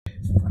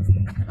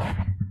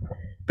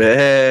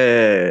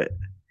Bet.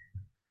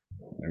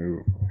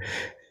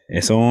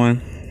 It's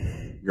on.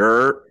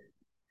 Yerp.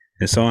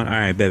 It's on. All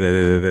right,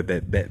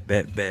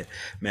 bet.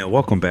 Man,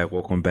 welcome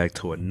back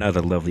to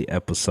another lovely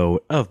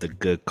episode of the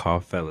Good Call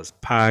Fellas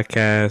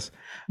podcast.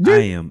 I Yeah.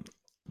 am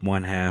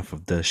one half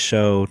of the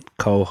show,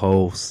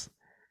 co-host.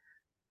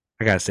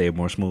 I gotta say it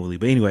more smoothly,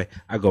 but anyway,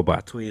 I go by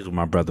Tweez with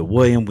my brother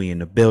William. We in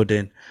the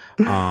building.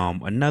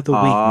 Another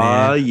week, Aw,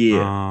 man.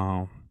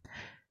 yeah.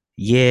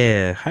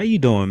 Yeah. How you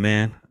doing,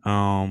 man?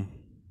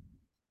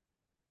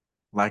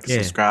 Like, Yeah.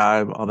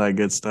 subscribe, all that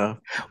good stuff.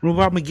 Well,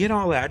 I'm gonna get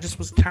all that. I just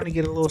was trying to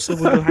get a little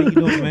civil. How you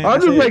doing, man? I'm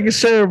That's just it. making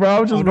sure, bro.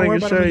 I'm Oh, just don't worry making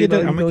about it. sure, I'm you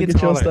gonna gonna get get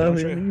to your all that. stuff Don't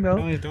trip. and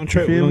Don't you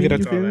trip. We're feel gonna me? get You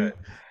into all feel me? that.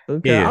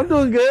 Okay. Yeah. I'm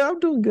doing good. I'm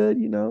doing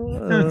good,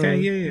 Okay.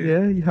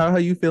 Yeah. yeah. How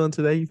you feeling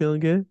today? You feeling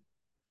good?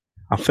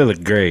 I'm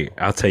feeling great.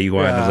 I'll tell you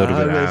why in a little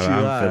Yeah, I bit. bet you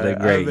I'm feeling are.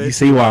 I great. You bet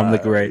see you why I'm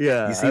looking are. great. You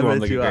Yeah, see I why I'm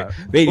bet looking you great. are.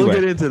 But We'll anyway,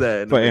 get into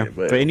that in a minute,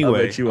 but but I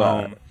anyway, bet you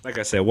are. like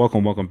I said,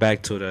 welcome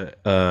back to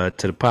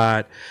the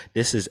pod.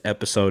 This is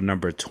episode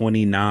number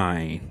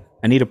 29.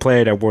 I need a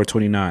player that wore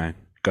 29.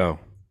 Go.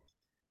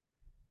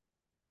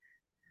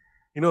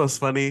 You know what's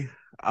funny?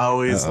 I Uh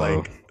always oh.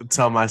 like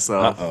tell Uh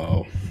myself,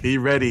 oh. be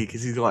ready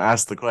because he's gonna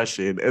ask the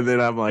question, and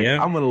then I'm like,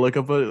 Yeah. I'm gonna look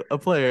up a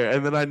player,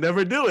 and then I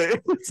never do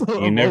it.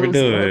 So You never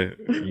do it.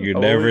 You I'm always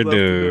never left to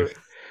do do. it.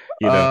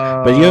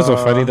 But you know so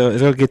funny Uh, though.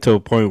 It's gonna get to a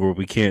point where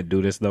we can't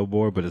do this no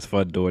more. But it's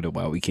fun doing it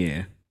while we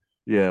can.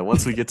 yeah.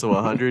 Once we get to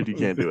 100, you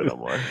can't do it no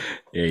more.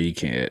 Yeah, you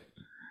can't.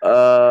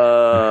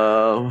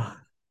 Um,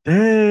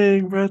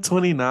 dang, bro,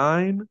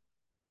 29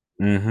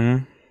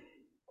 Mm-hmm.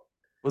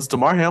 was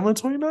Damar Hamlin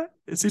 29?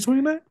 Is he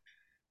 29?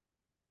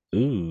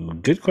 Ooh,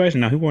 good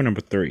question. Now he wore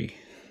number 3.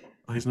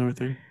 Oh, he's number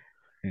three.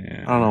 I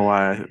don't Yeah. know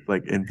why I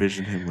like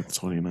envisioned him with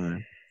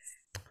 29.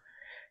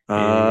 Yeah.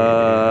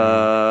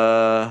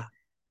 Uh,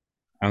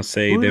 I'll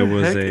say who the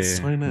heck is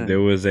 29? there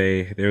was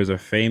a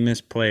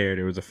famous player,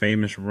 there was a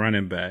famous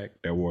running back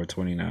that wore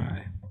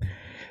 29.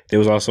 There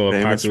was also a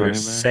Famous popular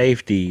running back?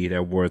 safety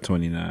that wore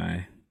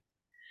 29.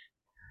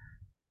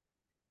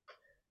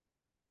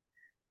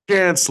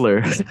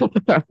 Chancellor.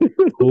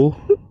 Who?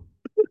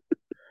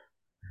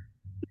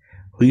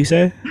 Who you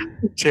say?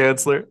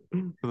 Chancellor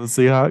for the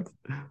Seahawks.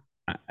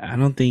 I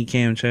don't think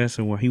Cam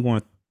Chancellor wore. He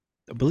wore.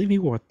 I believe he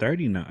wore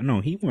 39.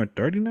 No, he wore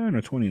 39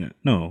 or 29.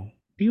 No,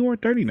 he wore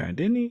 39,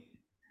 didn't he?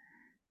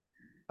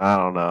 I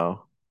don't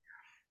know.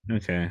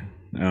 Okay.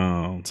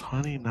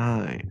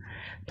 29.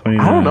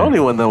 I don't know 29.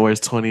 anyone that wears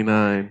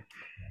 29.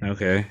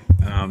 Okay.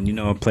 You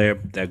know a player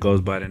that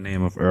goes by the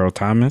name of Earl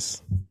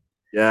Thomas?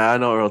 Yeah, I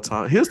know Earl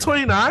Thomas. He was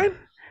 29?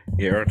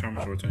 Yeah, Earl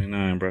Thomas wore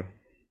 29, bro.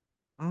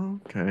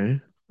 Okay.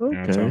 Earl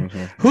Okay. Thomas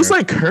wore. Who's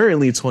like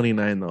currently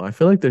 29 though? I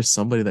feel like there's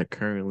somebody that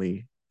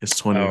currently is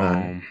 29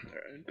 Um,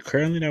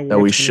 Currently that that wore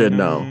we should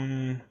know.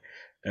 29.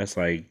 That's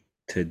like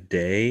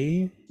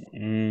today.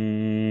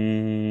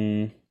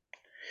 Mm,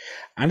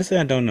 Honestly,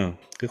 I don't know.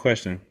 Good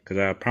question. Because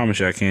I promise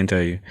you, I can't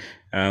tell you.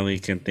 I only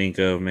can think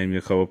of maybe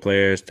a couple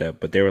players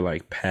but they were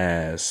like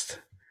past.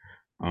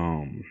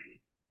 Um,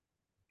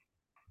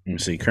 Let me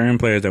see. Current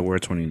players that were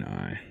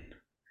 29.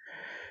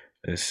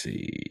 Let's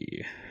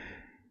see.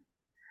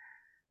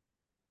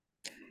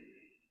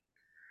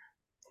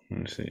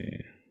 Let's see.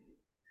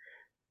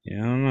 Yeah,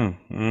 I don't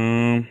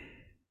know.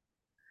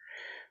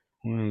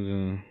 What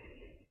is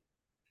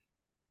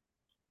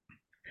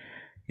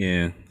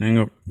yeah, hang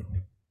up.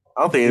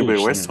 I don't think Oh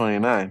anybody wears snap.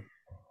 29.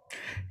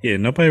 Yeah,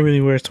 nobody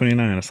really wears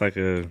 29. It's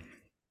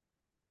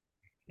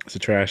a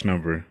trash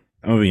number.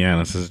 I'm gonna be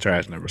honest, it's a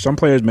trash number. Some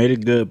players made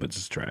it good, but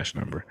it's a trash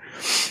number.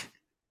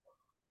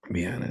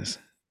 Be honest.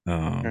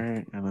 Um,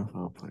 Current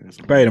NFL players.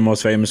 Probably the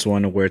most famous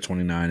one to wear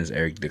 29 is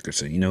Eric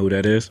Dickerson. You know who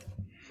that is?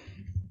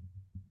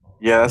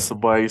 Yeah, that's the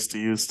boy I used to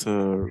use to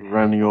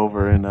run you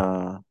over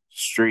in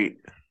street.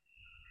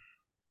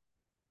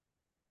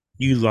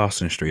 You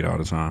lost in street all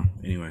the time.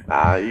 Anyway,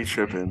 Nah, you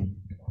tripping.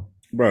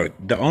 bro,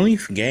 the only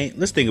game.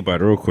 Let's think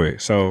about it real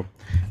quick. So,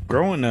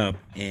 growing up,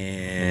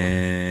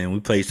 and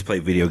we used to play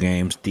video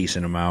games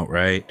decent amount,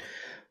 right?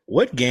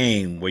 What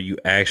game were you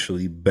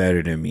actually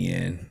better than me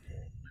in?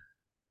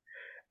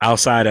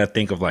 Outside, I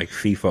think of like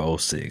FIFA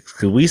 '06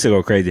 because we used to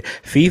go crazy.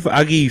 FIFA,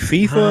 I'll give you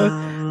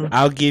FIFA. Uh,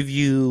 I'll give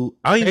you.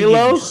 I'll even give you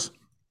Halo?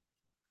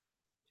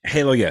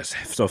 Halo. Yes.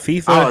 So I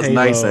FIFA, was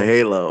nice at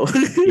Halo.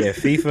 Halo. Yeah,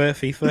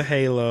 FIFA,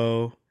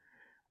 Halo.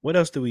 What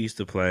else do we used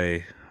to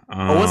play?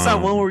 Oh, what's that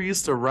one where we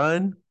used to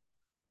run?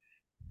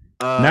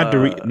 Uh,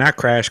 Not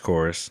Crash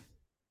Course.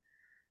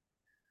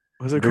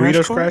 was it Crash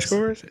Doritos Crash Course?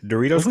 Course.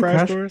 Doritos Was it Crash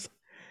Crash? Course.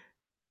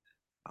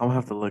 I'm gonna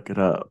have to look it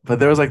up. But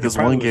there was like It this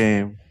probably one was.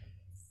 game.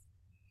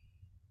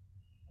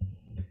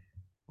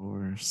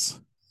 Course.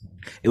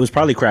 It was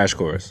probably Crash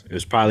Course. It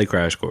was probably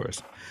Crash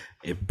Course.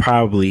 It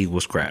probably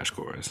was Crash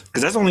Course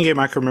because that's the only game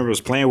I can remember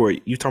was playing where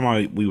you talking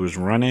about we was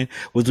running.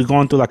 Was we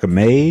going through like a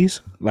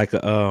maze, like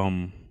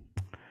a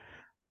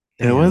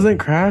It wasn't Damn.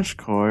 Crash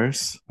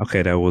Course.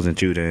 Okay, that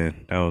wasn't you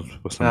then. That was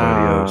for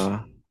somebody else.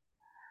 Nah,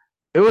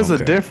 it was a Okay.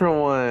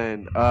 different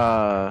one.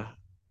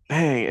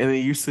 Dang, and it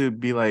used to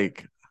be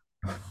like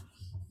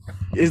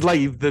it's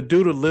like the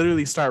dude would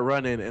literally start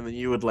running, and then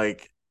you would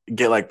like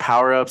get like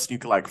power ups, and you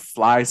could like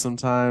fly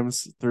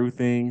sometimes through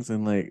things,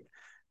 and like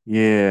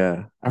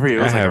yeah, I forget it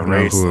I was like a have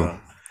no race clue. though.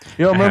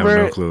 You don't I have remember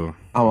no it? clue.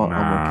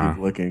 I'm gonna keep Nah,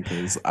 looking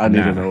because I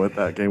need to nah. know what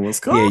that game was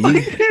Yeah, called.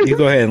 you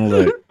go ahead and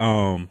look.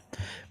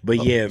 But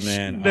Oh, yeah,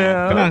 man.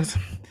 snap.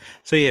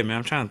 So yeah, man.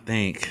 I'm trying to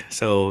think.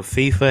 So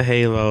FIFA,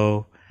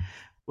 Halo.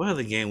 What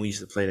other game we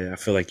used to play that I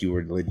feel like you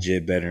were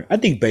legit better? I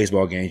think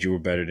baseball games you were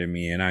better than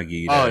me, and I give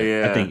you Oh that.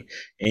 I yeah. think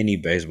any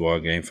baseball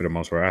game for the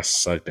most part, I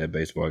sucked at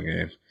baseball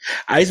games.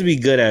 I used to be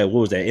good at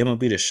what was that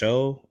MLB the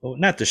Show? Oh,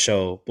 not the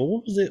show, but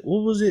what was it?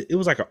 What was it? It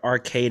was like an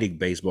arcadic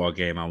baseball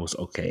game. I was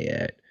okay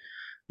at.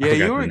 I Yeah,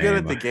 you forgot the were good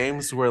at name. the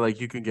games where like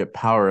you can get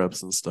power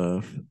ups and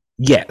stuff.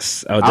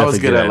 Yes, I was I was definitely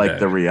good good at at like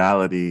the that.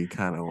 reality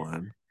kind of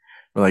one.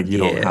 Where like you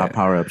don't have Yeah,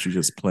 power ups, you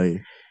just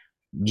play.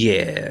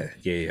 yeah.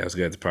 I was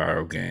good at the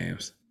power up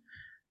games.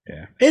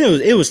 Yeah, and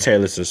it was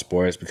tailored to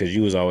sports because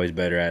you was always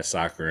better at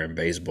soccer and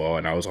baseball,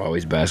 and I was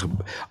always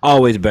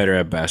better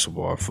at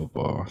basketball and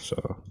football.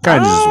 So kind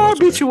of just I was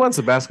beat what. you once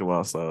in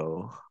basketball,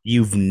 so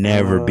You've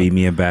never uh beat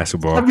me in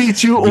I basketball.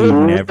 beat you.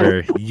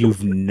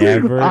 You've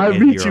never I in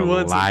beat your you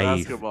once in life.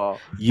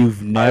 basketball.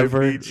 You've I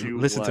never beat you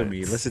listen to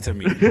me. once. Listen to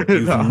me.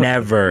 You've No.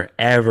 never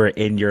ever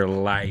in your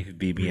life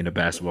beat me in a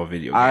basketball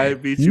video I game.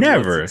 beat you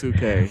once in Never.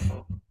 2K.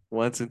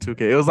 Once in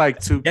 2K. It was like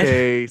That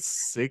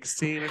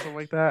 2K16 or something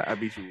like that. I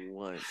beat you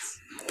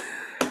once.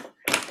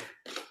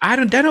 I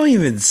don't. That don't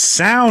even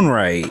sound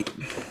right.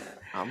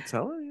 I'm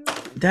telling you.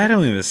 I'm That telling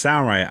don't you. even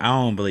sound right. I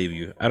don't believe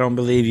you. I don't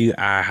believe you.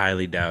 I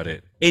highly doubt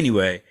it.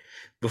 Anyway,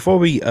 before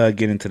we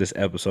get into this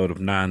episode of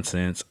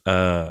nonsense,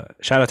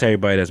 shout out to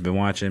everybody that's been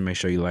watching. Make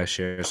sure you like,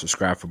 share,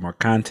 subscribe for more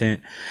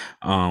content.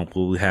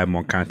 We'll have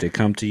more content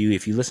come to you.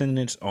 If you listen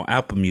to this on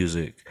Apple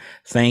Music,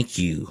 thank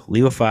you.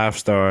 Leave a 5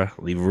 star,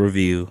 leave a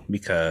review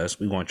because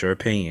we want your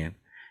opinion.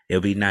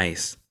 It'll be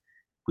nice.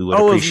 We would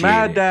Oh, it was appreciate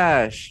Mad it.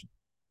 Dash.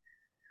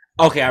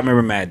 Okay, I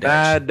remember Mad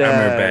Dash. Mad I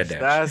remember Bad Dash. Dash.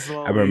 That's the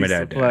I one we remember used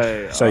to that Dash.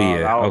 play. So Oh, yeah,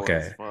 that one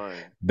was okay.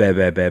 fun.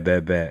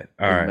 Bad.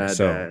 All Was right, Mad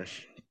so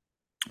Dash.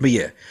 but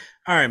yeah,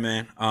 all right,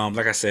 man.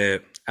 Like I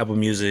said, Apple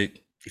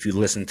Music. If you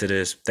listen to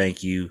this,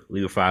 thank you.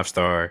 Leave a 5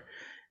 star.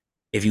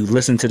 If you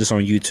listen to this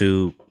on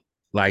YouTube,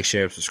 like,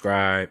 share,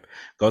 subscribe.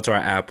 Go to our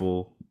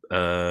Apple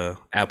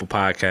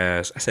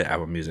Podcast. I said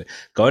Apple Music.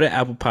 Go to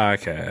Apple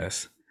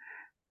Podcasts,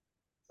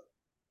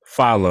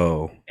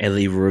 follow, and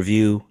leave a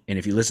review. And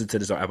if you listen to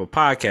this on Apple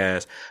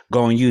Podcasts,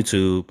 go on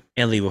YouTube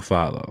and leave a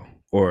follow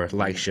or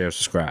like, Yeah. share,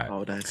 subscribe.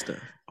 All that stuff.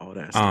 All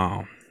that stuff.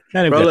 Um,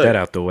 Now that we Bro, got that look.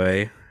 out the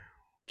way,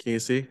 Can you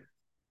see?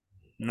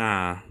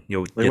 nah,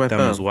 Look at your my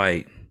thumb is thumb.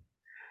 white.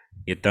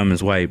 Your thumb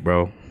is white,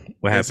 bro.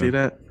 What Can't see happened?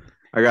 that?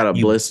 I got a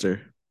You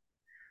blister.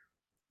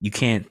 you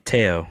can't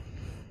tell.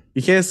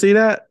 You can't see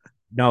that?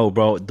 No,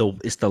 bro.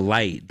 It's the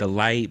light. The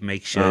light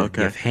makes Oh, your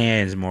okay.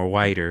 hands more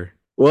whiter.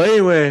 Well,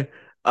 anyway,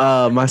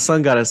 my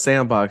son got a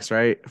sandbox,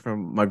 right?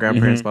 From my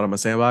grandparents Mm-hmm. bought him a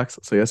sandbox.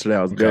 So yesterday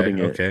I was Okay. building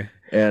it, Okay.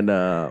 and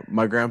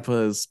my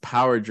grandpa's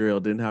power drill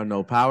didn't have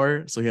no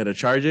power, so he had to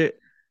charge it.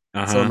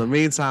 Uh So in huh. the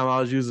meantime, I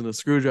was using a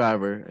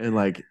screwdriver and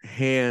like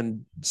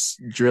hand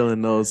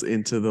drilling those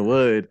into the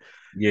wood.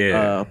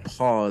 Yeah.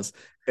 Pause.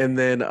 And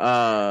then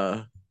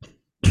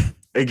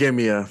it gave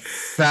me a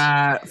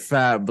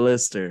fat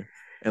blister.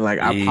 And like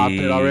I popped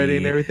it already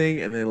and E- everything,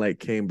 and then like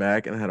came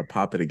back and I had to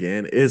pop it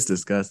again. It's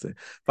disgusting.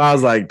 But I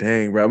was like,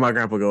 dang, bro. My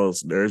grandpa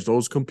goes, there's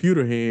those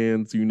computer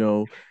hands,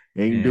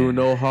 ain't doing yeah.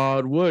 no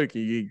hard work.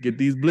 And you get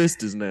these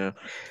blisters now.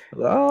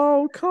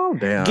 Oh, calm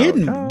down.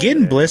 Calm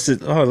Getting down. blisters.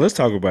 Oh, let's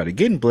talk about it.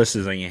 Getting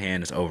blisters on your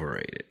hand is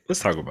overrated. Let's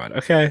talk about it.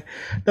 Okay.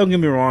 Don't get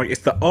me wrong.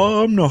 It's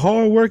I'm the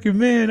hardworking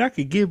man. I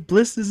could get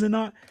blisters and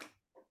all.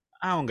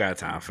 I don't got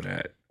time for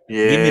that.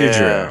 Give me the Yeah.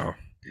 drill.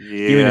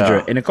 Give me the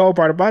drill. Yeah. And the cold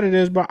part about it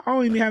is, but I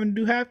don't even having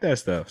to do half that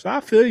stuff. So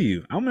I feel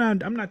you. I'm not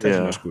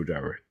touching no Yeah.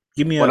 screwdriver.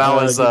 Give me a When I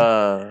was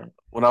give.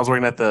 when I was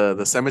working at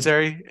the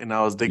cemetery and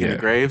I was digging the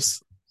Yeah.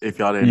 graves, if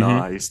y'all didn't know,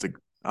 Mm-hmm.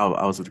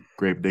 I was a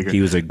grave digger.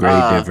 He was a great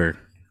Uh diver.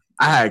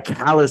 I had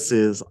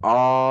calluses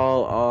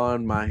all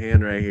on my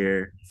hand right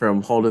here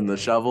from holding the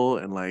shovel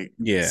and like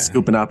Yeah.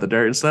 scooping out the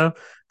dirt and stuff.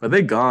 But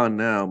they're gone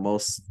now.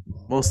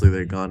 Mostly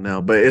they're gone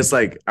now. But it's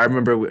like I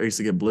remember I used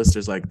to get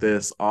blisters like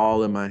this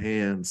all in my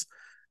hands,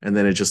 and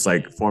then it just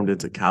like formed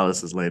into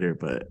calluses later.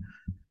 But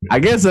I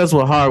guess that's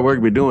what hard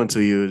work be doing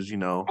to you is.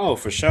 Oh,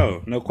 for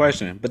sure, no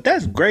question. But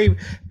that's grave.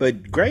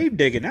 But grave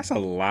digging, that's a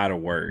lot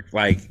of work.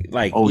 Like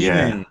Oh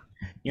yeah, even,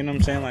 you know what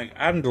I'm saying.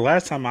 Like the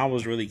last time I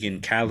was really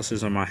getting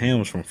calluses on my hand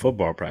was from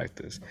football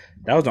practice.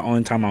 That was the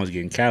only time I was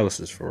getting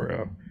calluses for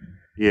real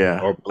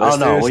yeah. or I don't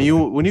know blisters.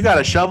 when you got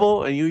a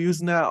shovel and you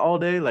using that all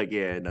day, like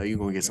yeah, no, you are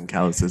gonna get some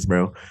calluses,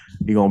 bro.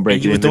 You are gonna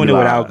And break you it was in. Then doing be it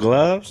without like,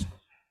 gloves.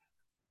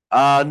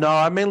 no,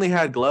 I mainly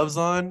had gloves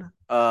on.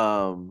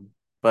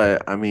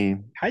 But I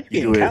mean, How you you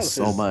getting do it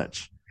so calluses?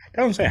 much.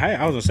 I was gonna say.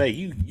 I was gonna say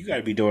you got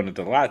to be doing it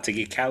a lot to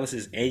get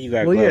calluses, and you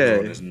got Well, gloves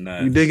on. yeah, It's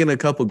you nuts. digging a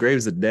couple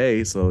graves a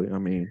day, so I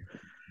mean,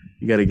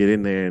 you got to get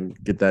in there and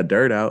get that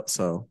dirt out.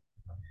 So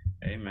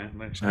Hey man,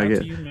 look, shout I out to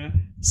get you,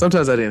 man.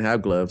 sometimes I didn't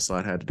have gloves, so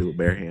I'd had to do it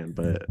bare hand.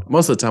 But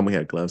most of the time we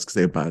had gloves because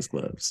they buy us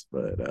gloves.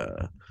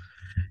 But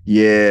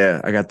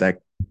yeah, I got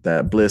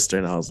that blister,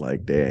 and I was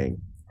like,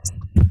 dang,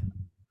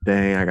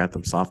 I got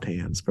them soft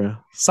hands, bro.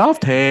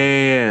 Soft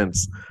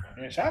hands.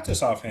 Yeah, shout out to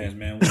soft hands,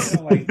 man. We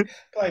don't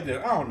like this.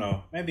 I don't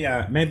know. Maybe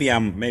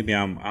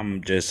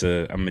I'm just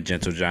I'm a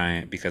gentle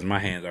giant because my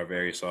hands are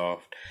very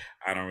soft.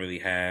 I don't really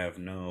have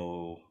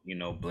no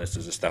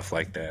blisters and stuff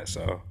like that.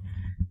 So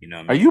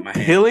Are me, you my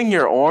hand. peeling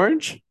your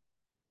orange?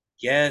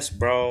 Yes,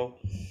 bro.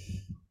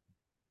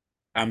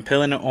 I'm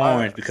peeling an Why?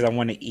 orange because I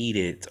want to eat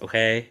it.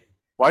 Okay.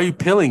 Why are you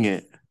peeling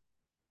it?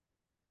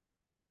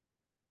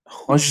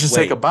 Why don't you just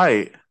take a Wait,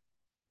 bite,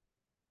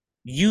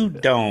 you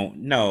don't?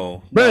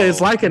 No, bro?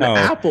 It's no, like an no,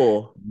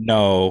 apple.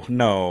 no,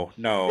 no,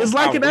 It's no.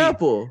 like an We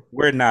apple.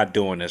 we're not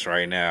doing this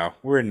right now.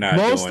 We're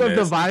not Most doing of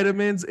the this.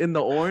 vitamins in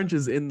the orange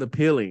is in the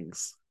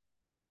peelings.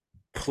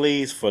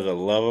 Please, for the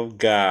love of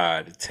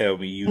God, tell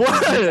me you do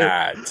What?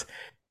 not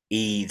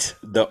eat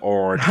the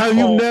orange Have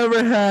you whole.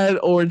 never had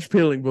orange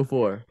peeling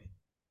before?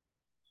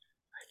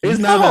 It's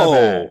not that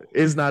bad. No,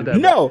 It's not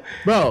that bad, no,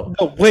 bro.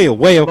 no.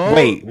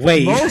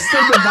 Wait. Most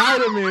of the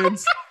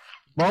vitamins,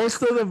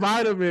 most of the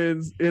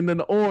vitamins in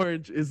an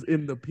orange is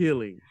in the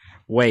peeling.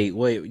 Wait.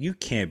 You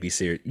can't be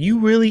serious. You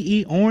really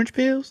eat orange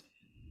pills,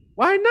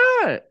 Why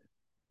not?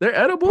 They're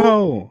edible,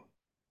 bro?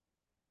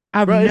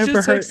 I've bro. It never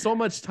just takes heard. so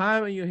much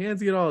time, and your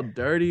hands get all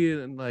dirty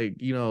and like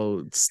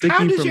How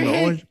sticky does from your the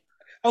hand? orange.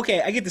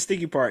 Okay, I get the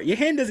sticky part. Your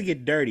hand doesn't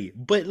get dirty,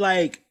 but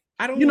like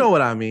I You don't. know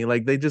what I mean?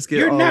 Like they just get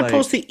You're all not like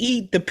supposed to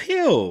eat the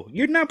pill.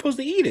 You're not supposed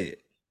to eat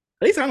it.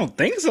 At least I don't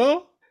think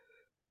so.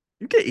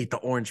 you can eat the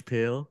orange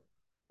peel.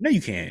 No,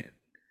 you can't.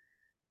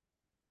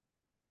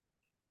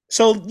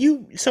 So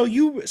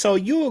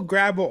you'll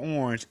grab an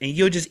orange and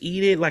you'll just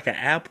eat it like an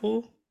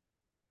apple.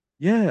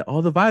 Yeah,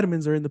 all the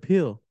vitamins are in the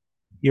peel.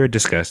 You're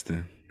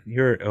disgusting.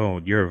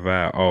 You're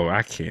vile. Oh,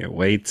 I can't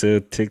wait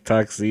to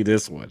TikTok see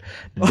this one.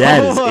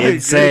 That Oh is my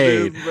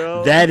insane. goodness,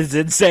 bro. That is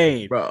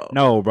insane. Bro.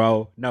 No,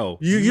 bro. No.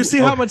 You You see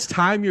how okay. much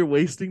time you're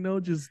wasting though,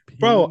 just peeling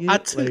Bro, I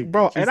it? took Like,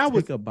 bro, and just I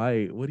was take a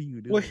bite. What are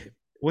you well,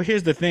 doing?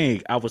 here's the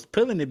thing. I was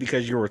peeling it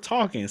because you were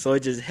talking, so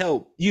it just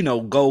helped,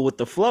 go with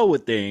the flow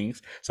with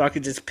things. So I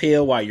could just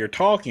peel while you're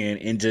talking,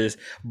 and just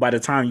by the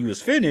time you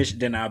was finished,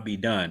 then I'll be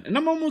done. And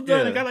I'm almost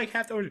done. I Yeah. got like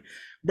half the orange.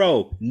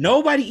 Bro,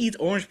 nobody eats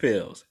orange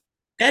pills.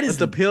 That But is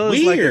the peel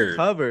is like a weird.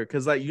 cover,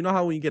 because like you know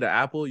how when you get an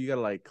apple, you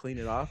gotta like clean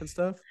it off and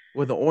stuff.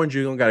 With the orange,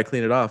 you don't gotta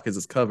clean it off because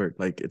it's covered,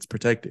 like it's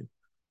protected.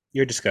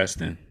 You're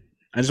disgusting.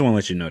 I just want to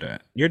let you know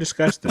that you're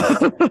disgusting.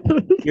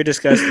 You're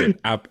disgusting.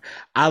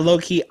 I low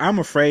key, I'm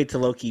afraid to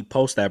low key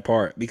post that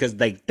part because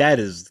like that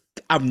is,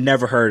 I've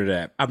never heard of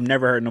that. I've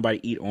never heard nobody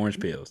eat orange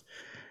pills.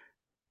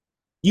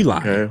 You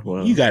lying? Okay,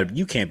 well,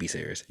 You can't be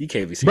serious. You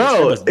can't be serious. That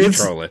bro, must you it's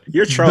trolling.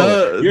 You're trolling.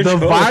 the You're the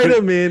trolling.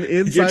 vitamin You're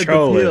inside the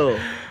trolling. peel.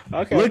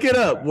 Okay. Look it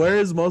up. Where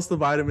is most of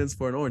the vitamins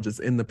for an orange? It's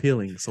in the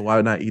peeling. So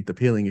why not eat the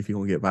peeling if you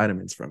gonna get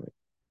vitamins from it?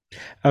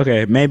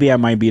 Okay, maybe I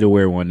might be the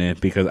weird one then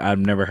because I've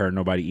never heard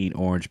nobody eat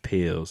orange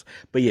pills.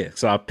 But yeah,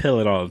 so I peel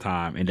it all the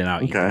time and then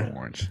I'll eat the Okay,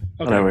 orange.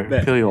 Okay, whatever.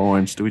 bet. Peel your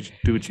orange. Do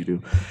what you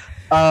do.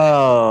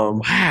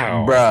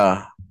 Wow.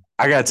 Bruh,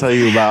 I gotta tell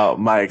you about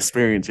my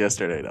experience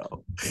yesterday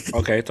though.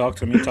 Okay, talk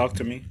to me. Talk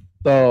to me.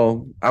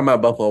 So I'm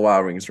at Buffalo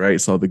Wild Wings, right?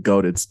 So the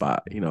goated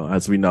spot,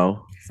 as we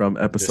know from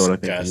episode I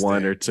think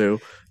one or Disgusting.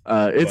 two.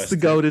 It's the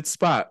Busted. goated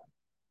spot.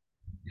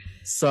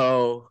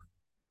 So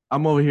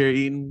I'm over here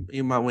eating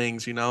my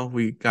wings,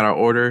 We got our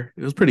order.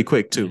 It was pretty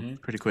quick too. Mm-hmm.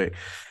 Pretty quick.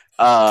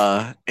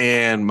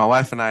 And my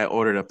wife and I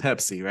ordered a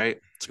Pepsi, right?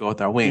 To go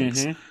with our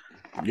wings.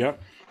 Mm-hmm.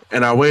 Yep.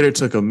 And our waiter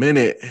took a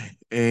minute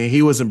and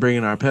he wasn't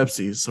bringing our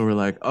Pepsis. So we're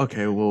like,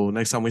 okay, well,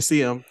 next time we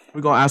see him,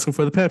 we're gonna ask him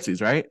for the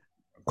Pepsis, right?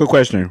 Quick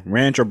question: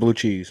 ranch or blue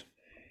cheese?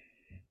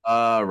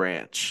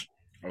 Ranch.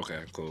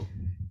 Okay, cool.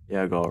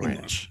 Yeah, go You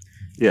know, ranch.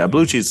 you Yeah, know,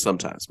 blue cheese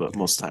sometimes, but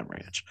most of the time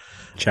ranch.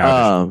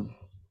 childish. Um,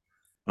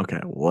 okay,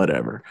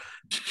 whatever.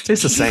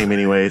 Tastes the same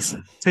anyways.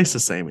 Tastes the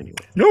same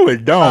anyways. No,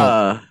 it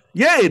don't.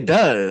 Yeah, it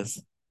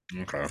does.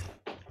 Okay,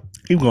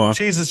 keep going.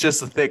 Cheese is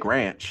just a thick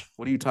ranch.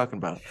 What are you talking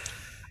about?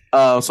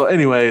 So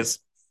anyways,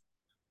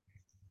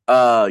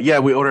 yeah,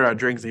 we ordered our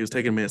drinks and he was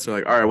taking a minute. So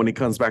like, all right, when he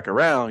comes back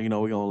around, we're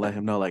gonna let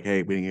him know, like,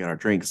 hey, we didn't get our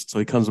drinks. So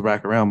he comes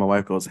back around. My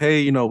wife goes,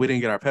 hey, we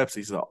didn't get our Pepsi.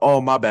 He's like,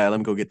 oh, my bad. Let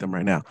me go get them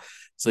right now.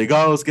 So he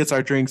goes, gets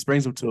our drinks,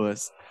 brings them to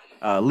us,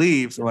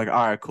 leaves. We're like,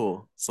 all right,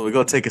 cool. So we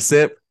go take a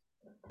sip.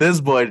 This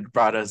boy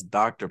brought us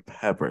Dr.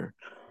 Pepper.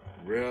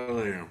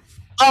 Really?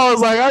 I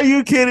was like, are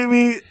you kidding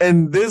me?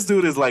 And this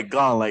dude is like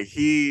gone. Like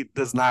he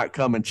does not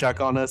come and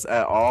check on us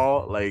at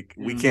all. Like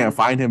we can't Mm-hmm.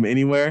 find him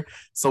anywhere.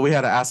 So we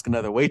had to ask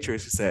another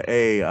waitress. She said,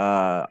 hey,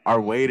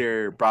 our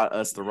waiter brought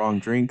us the wrong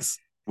drinks.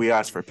 We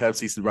asked for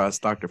Pepsi. She brought us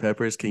Dr.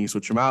 Peppers. Can you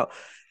switch them out?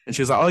 And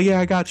she was like, oh yeah,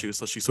 I got you.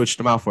 So she switched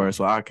them out for us.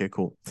 So okay,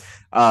 cool.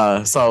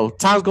 So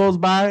time goes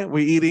by,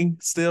 we eating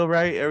still,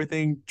 right?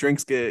 Everything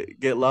drinks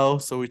get low.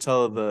 So we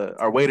tell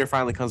our waiter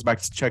finally comes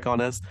back to check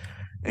on us.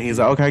 And he's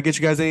like, Mm-hmm. okay, I get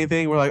you guys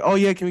anything? We're like, oh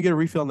yeah, can we get a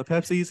refill on the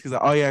Pepsis? He's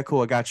like, oh yeah,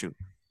 cool, I got you.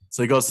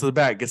 So he goes to the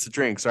back, gets the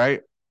drinks,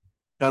 right?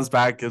 Comes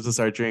back, gives us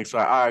our drinks. We're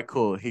like, all right,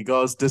 cool. He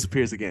goes,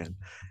 disappears again.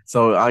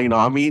 So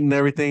I'm eating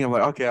everything. I'm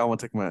like, okay, I want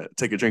to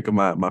take a drink of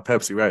my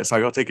Pepsi, right? So I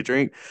go take a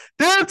drink.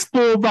 This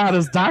fool bought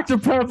us Dr.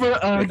 Pepper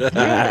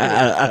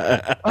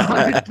again.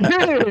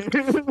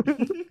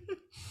 Again.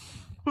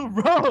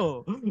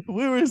 Bro,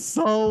 we were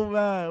so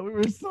mad. We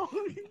were so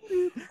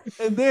heated.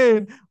 And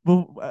then,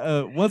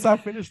 but once I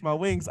finished my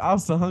wings, I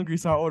was so hungry,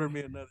 so I ordered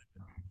me another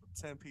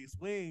 10-piece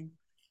wing,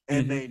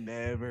 and Hmm. they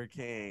never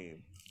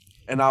came.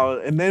 And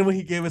then when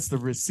he gave us the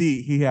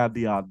receipt, he had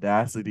the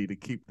audacity to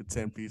keep the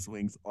 10-piece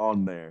wings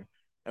on there.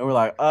 And we're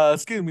like,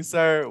 excuse me,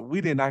 sir,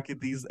 we did not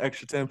get these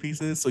extra 10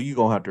 pieces, so you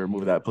gonna have to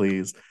remove that,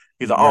 please.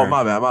 He's like, oh, Bruh.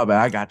 my bad,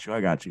 I got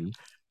you.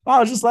 I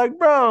was just like,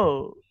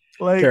 bro,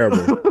 like,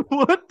 Terrible.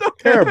 what the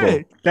Terrible.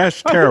 heck?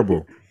 That's Like,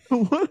 terrible.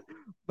 what?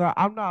 No,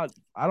 I'm not.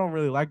 I don't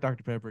really like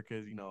Dr. Pepper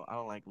because I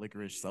don't like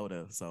licorice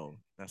soda, so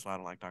that's why I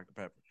don't like Dr.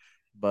 Pepper.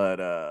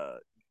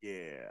 But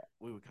yeah,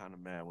 we were kind of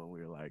mad when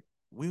we were like,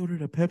 we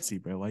ordered a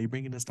Pepsi, bro. Why are you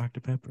bringing us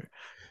Dr. Pepper?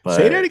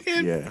 Say that But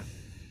again. yeah,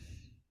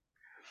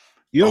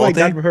 You the don't whole like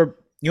thing Dr. Pepper.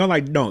 You don't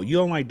like no. You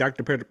don't like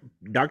Dr. Pepper.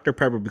 Dr.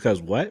 Pepper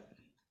because what?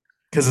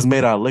 because it's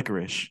made out of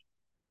licorice.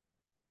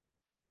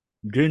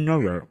 Didn't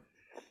know that.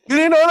 You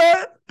didn't know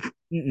that?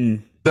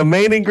 Mm-mm. The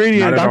main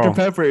ingredient Not in at Dr. all.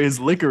 Pepper is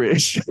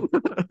licorice.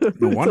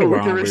 No It's a wonder why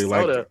I don't licorice really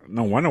like. soda.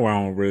 No wonder why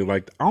I don't really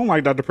like. I don't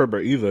like Dr. Pepper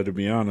either. To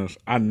be honest,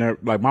 I never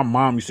like. My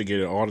mom used to get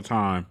it all the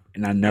time,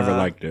 and I never Uh,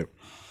 liked it.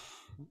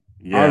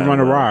 I was yeah,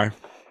 wondering well, why.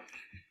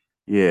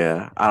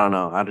 yeah, I don't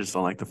know. I just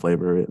don't like the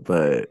flavor of it.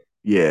 But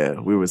yeah,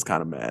 we was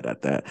kind of mad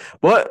at that.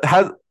 What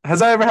has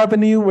that ever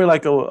happened to you where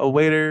like a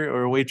waiter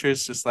or a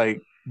waitress just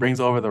like brings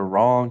over the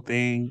wrong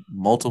thing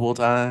multiple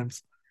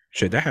times?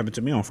 Shit, that happened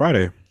to me on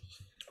Friday.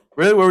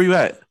 Really? Where were you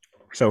at?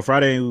 So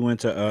Friday we went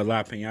to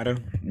La Pinata.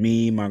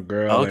 Me, my Oh,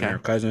 girl, and okay. her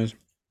cousins.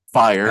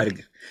 Fire. Had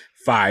a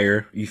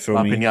fire. You feel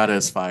La me? Pinata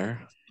is fire.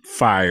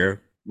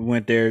 Fire. We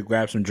went there,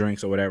 grabbed some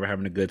drinks or whatever,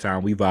 having a good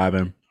time. We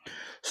vibing.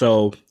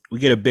 So we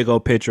get a big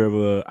old picture of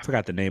a. I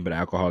forgot the name of the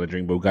alcoholic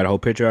drink, but we got a whole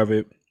picture of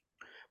it.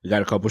 We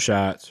got a couple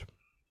shots.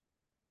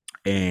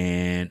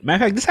 And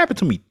matter of fact, this happened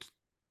to me.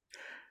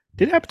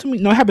 Did it happen to me?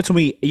 No, it happened to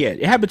me. Yeah,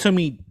 it happened to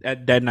me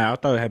that night. I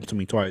thought it happened to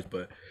me twice,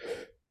 but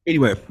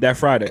anyway, that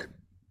Friday.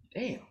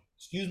 Damn.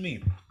 Excuse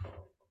me.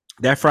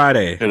 That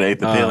Friday. Should have ate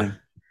the peeling.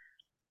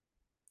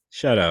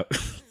 Shut up.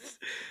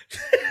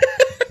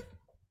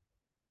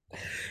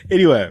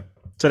 Anyway,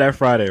 so that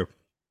Friday,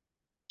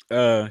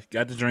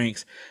 got the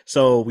drinks.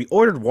 So we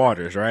ordered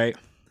waters, right?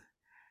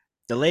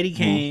 The lady Mhm.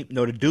 came,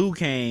 no, the dude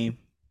came,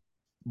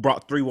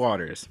 brought 3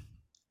 waters.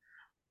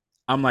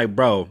 I'm like,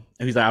 bro.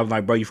 And he's like, I was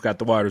like, bro, you forgot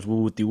the waters,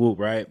 woo woo whoop,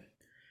 right?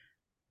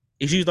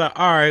 And she's like,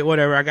 all right,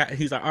 whatever.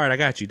 He's like, all right, I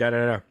got you. Da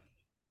da da.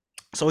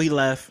 So he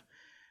left.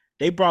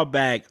 They brought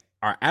back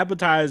our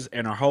appetizer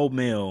and our whole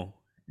meal.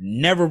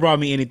 Never brought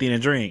me anything to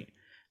drink.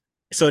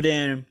 So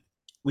then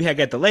we had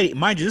got the lady.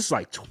 Mind you, this is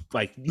like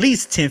at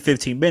least 10,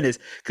 15 minutes.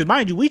 Because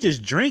mind you, we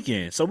just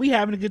drinking. So we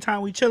having a good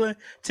time. We chilling.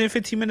 10,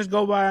 15 minutes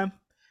go by.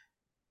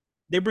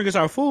 They bring us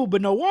our food,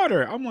 but no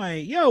water. I'm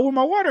like, yo, where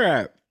my water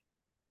at?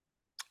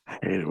 I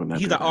hate it when I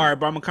He's do like, all that. right,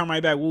 bro, I'm gonna come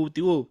right back. Whoop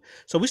de whoop.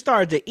 So we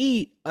started to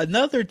eat.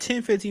 Another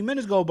 10, 15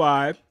 minutes go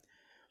by,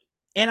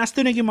 and I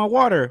still didn't get my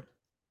water.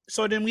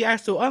 So then we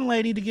asked the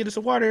unlady to get us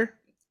a water.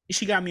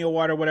 She got me a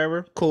water,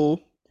 whatever.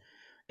 Cool.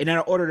 And then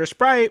I ordered a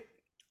Sprite.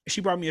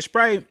 She brought me a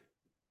Sprite.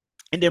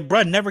 And then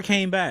bruh never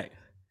came back.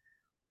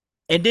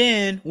 And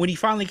then when he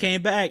finally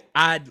came back,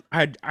 I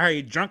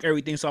drunk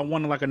everything, so I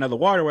wanted like another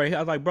water. Where I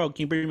was like, bro,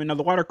 can you bring me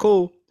another water?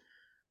 Cool.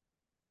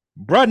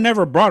 Bruh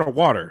never brought a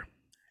water.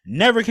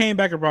 Never came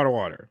back and brought a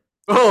water.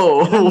 And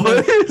Oh, I'm what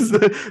like, is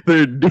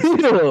their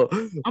deal?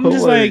 I'm I'm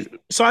just like,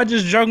 like, so I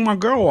just drunk my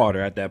girl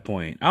water at that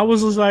point. I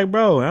was just like,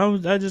 bro,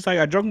 I just like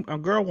I drunk my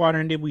girl water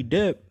and then we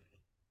dipped,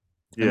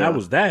 and that yeah.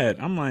 was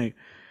that. I'm like,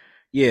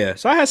 yeah.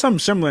 So I had something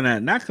similar to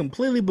that, not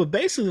completely, but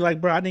basically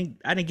like, bro, I didn't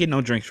get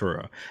no drinks for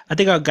real. I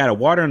think I got a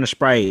water and a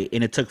Sprite,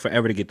 and it took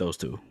forever to get those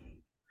two.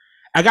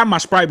 I got my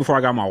Sprite before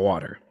I got my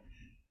water.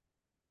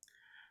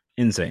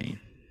 Insane.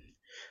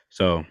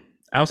 So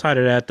outside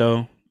of that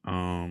though,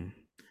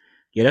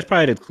 yeah, that's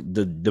probably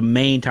the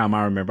main time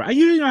I remember. I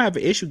usually don't have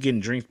an issue getting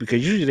drinks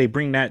because usually they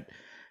bring that.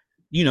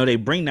 They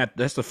bring that.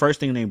 That's the first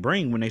thing they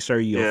bring when they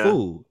serve you your Yeah.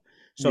 food.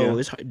 So Yeah.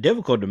 it's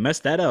difficult to mess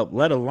that up,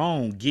 let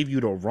alone give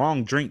you the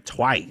wrong drink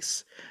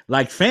twice.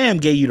 Like fam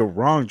gave you the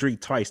wrong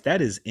drink twice.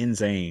 That is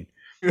insane.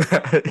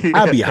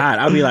 I'd be Yeah. hot.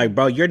 I'd be like,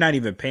 bro, you're not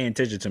even paying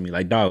attention to me.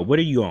 Like, dog, what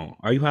are you on?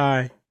 Are you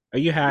high? Are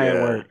you high at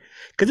Yeah. work?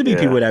 Because it be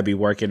people Yeah. that be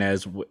working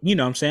as, you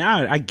know what I'm saying?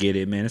 I get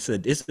it, man. It's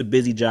a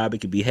busy job.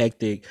 It can be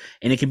hectic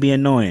and it can be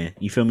annoying.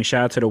 You feel me?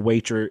 Shout out to the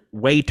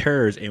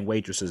waiters and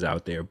waitresses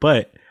out there.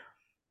 But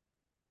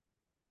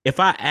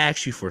if I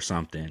ask you for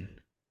something,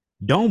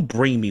 don't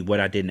bring me what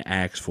I didn't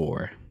ask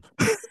for.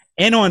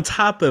 And on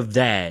top of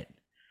that,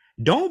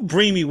 don't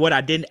bring me what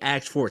I didn't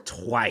ask for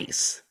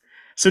twice.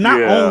 So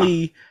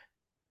Yeah.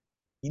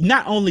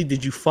 not only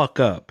did you fuck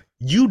up,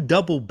 you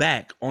double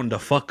back on the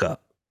fuck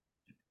up.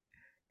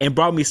 and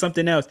brought me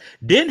something else.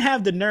 Didn't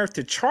have the nerve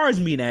to charge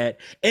me that,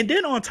 and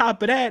then on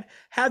top of that,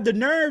 have the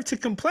nerve to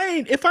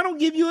complain if I don't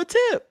give you a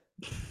tip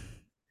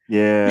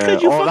Yeah.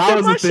 because you Oh, fucked that up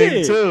was the my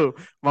thing shit. too.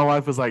 My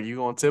wife was like, "You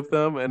gonna tip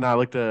them?" And I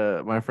looked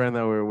at my friend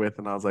that we were with,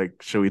 and I was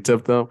like, "Should we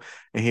tip them?"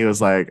 And he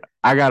was like,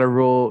 "I got a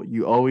rule: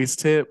 you always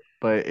tip,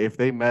 but if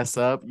they mess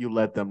up, you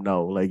let them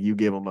know. Like you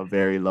give them a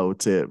very low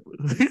tip."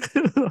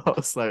 I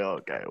was like,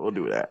 "Okay, we'll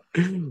do that."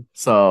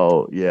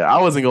 So yeah,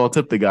 I wasn't gonna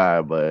tip the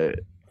guy, but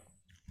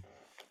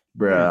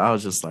bruh, Yeah. I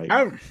was just like,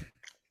 I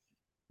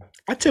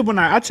I tip when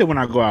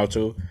I go out too.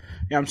 You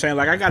know what I'm saying?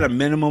 Like I got a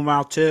minimum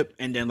out tip,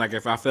 and then like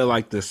if I feel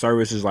like the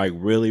service is like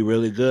really,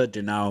 really good,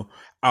 then I'll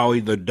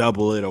either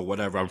double it or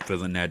whatever I'm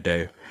feeling that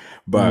day.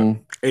 But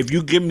mm-hmm, if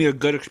you give me a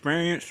good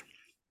experience,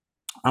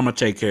 I'm gonna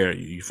take care of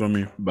you. You feel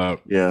me?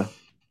 But yeah,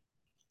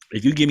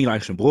 if you give me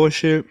like some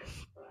bullshit,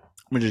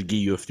 I'm gonna just give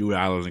you a few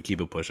dollars and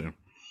keep it pushing.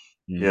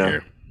 yeah,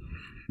 Okay.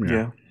 Yeah.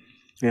 yeah,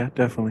 yeah,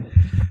 definitely.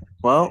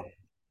 Well,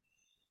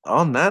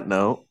 on that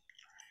note,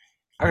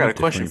 I got a Fuck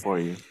this question clean. for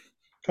you.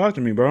 Talk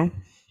to me, bro.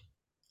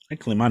 I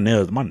clean my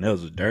nails. My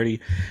nails are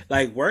dirty.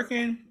 Like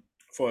working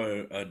for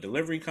a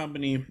delivery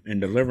company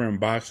and delivering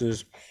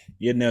boxes,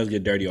 your nails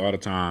get dirty all the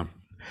time.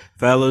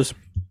 Fellas,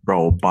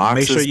 Bro,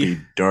 make sure boxes you,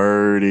 be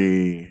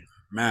dirty.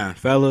 man,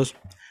 fellas,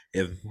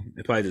 if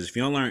if like this, if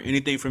you don't learn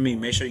anything from me,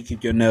 make sure you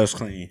keep your nails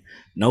clean.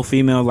 No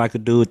female like a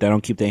dude that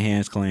don't keep their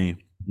hands clean.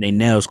 They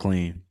nails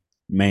clean,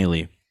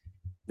 mainly.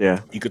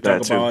 Yeah, You could talk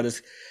that about too. all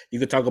this. You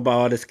could talk about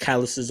all this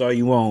calluses all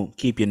you want.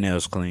 Keep your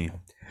nails clean.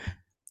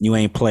 You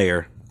ain't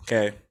player,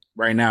 okay?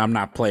 Right now, I'm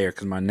not player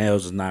because my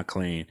nails is not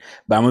clean.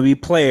 But I'm gonna be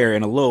player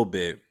in a little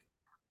bit.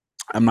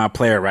 I'm not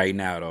player right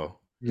now though.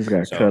 You just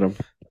gotta cut So them.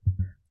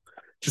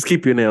 Just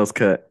keep your nails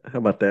cut. How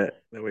about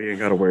that? That way you ain't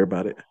gotta worry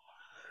about it.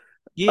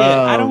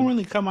 yeah, I don't Um,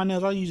 really cut my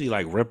nails. I usually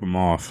like rip them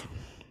off.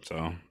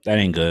 So that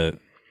ain't good.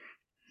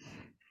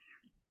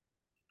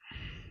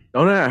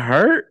 don't that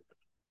hurt?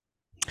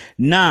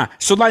 Nah.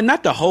 So like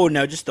not the whole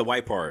nail, just the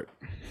white part.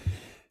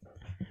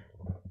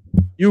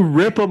 You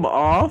rip them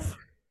off?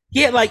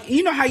 Yeah, like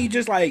you know how you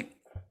just like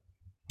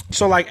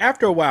so like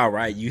after a while,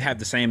 right? You have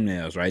the same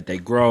nails, right? They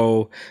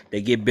grow,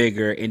 they get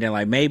bigger, and then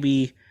like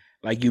maybe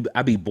like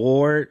I be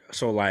bored.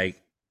 So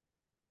like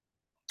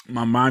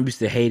my mom used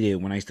to hate it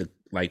when I used to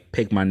like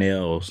pick my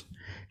nails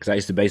because I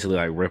used to basically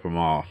like rip them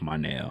off my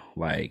nail.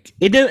 Like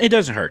it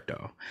doesn't hurt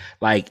though.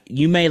 Like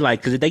you may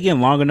like because if they get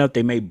long enough,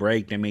 they may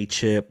break, they may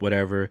chip,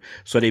 whatever.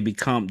 So they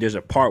become there's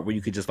a part where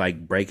you could just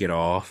like break it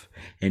off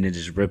and then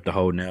just rip the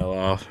whole nail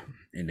off,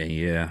 and then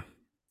yeah,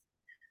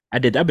 I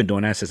did. I've been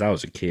doing that since I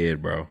was a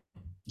kid, bro.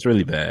 It's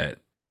really bad.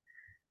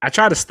 I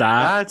try to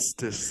stop. That's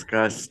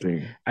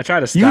disgusting. I try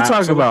to You stop.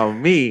 talk So like, about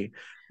me.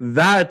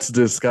 That's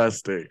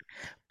disgusting.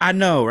 I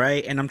know,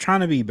 right? And I'm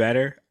trying to be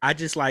better. I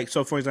just like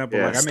so for example,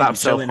 Yeah, like I may be stop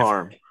self chilling if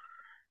harm.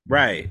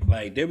 right.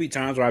 Like there'll be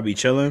times where I be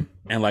chilling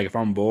and like if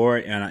I'm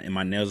bored and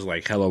my nails are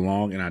like hella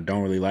long and I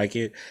don't really like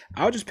it,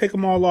 I'll just pick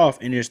them all off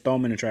and just throw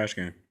them in the trash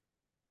can.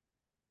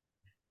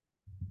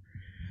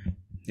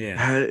 Yeah.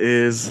 That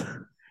is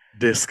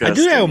I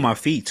do that with disgusting. my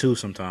feet too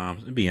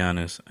sometimes, to be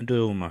honest. I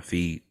do it with my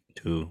feet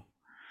too.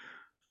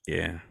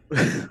 Yeah.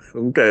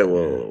 Okay, Yeah.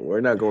 well,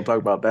 we're not gonna talk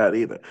about that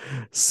either.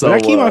 But I So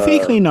keep my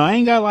feet clean though. I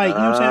ain't got like,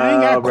 you know what I'm saying? I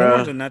ain't nah, got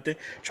corns bruh. or nothing.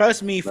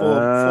 Trust me,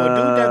 for a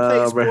dude that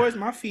plays Nah, bruh. sports,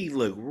 my feet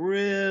look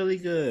really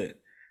good.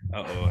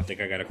 Uh-oh, I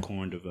think I got a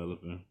corn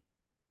developing.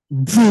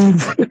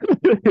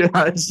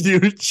 As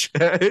you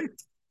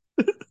checked.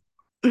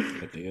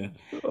 I think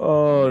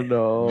Oh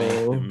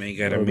I no. may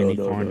got a No, no, mini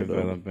no, corn no, no.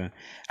 developing.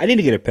 I need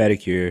to get a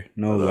pedicure.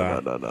 No, No no, no, lie.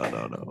 no, no,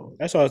 no, no.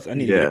 That's all. I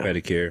need to get a Yeah.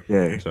 pedicure.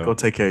 Yeah. Go So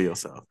take care of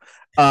yourself.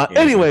 yeah,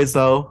 Anyways,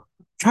 though,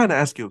 trying to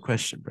ask you a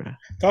question, bruh.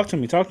 talk to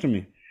me. Talk to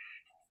me.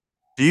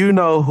 Do you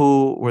know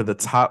who were the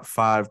top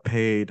five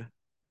paid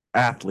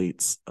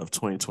athletes of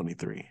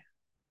 2023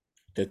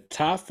 The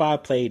top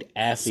five played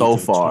athletes so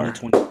of far?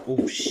 2020.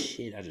 Oh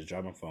shit! I just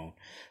dropped my phone.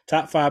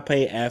 Top five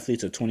paid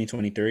athletes of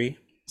 2023.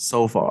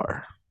 So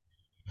far.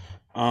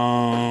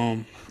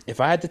 If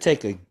I had to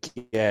take a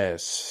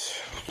guess,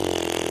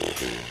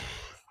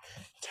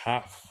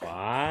 top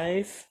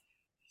five.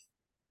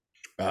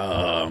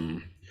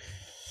 Um,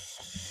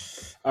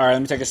 all right,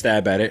 let me take a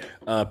stab at it.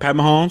 Pat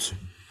Mahomes.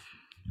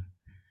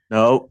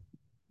 No,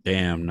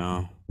 Damn,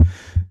 no.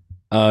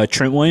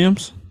 Trent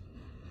Williams.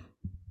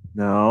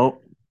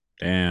 no.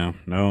 Damn,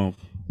 no.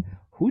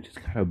 Who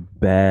just got a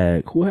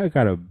bag? Who had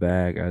got a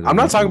bag as of I'm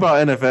not talking recently?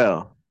 about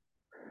NFL.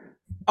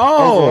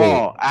 Oh,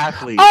 Overall,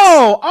 athletes.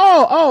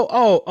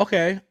 oh.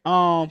 Okay.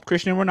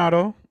 Cristiano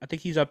Ronaldo. I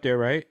think he's up there,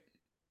 right?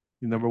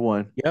 Number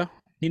one. Yeah,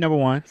 he number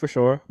one for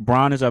sure.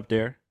 Braun is up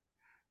there,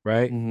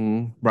 right?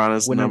 Brown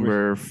is What number?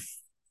 number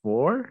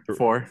four.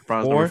 Four.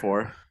 Brown's number Four.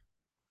 four.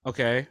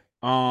 Okay.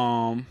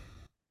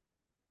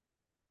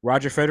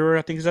 Roger Federer,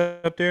 I think is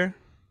up there.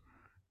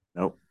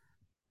 Nope.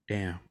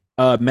 Damn.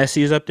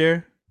 Messi is up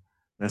there.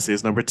 Messi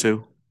is number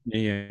two.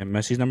 Yeah,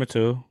 Messi's number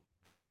two.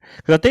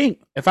 Because I think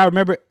if I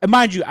remember, and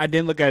mind you, I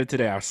didn't look at it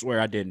today. I swear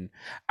I didn't.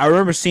 I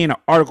remember seeing an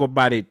article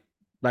about it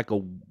like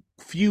a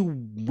few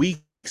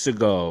weeks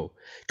ago.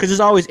 Because it's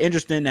always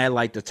interesting that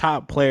like the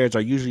top players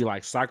are usually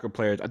like soccer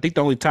players. I think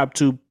the only top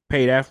two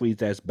paid athletes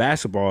that's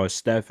basketball is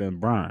Steph and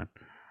Bron.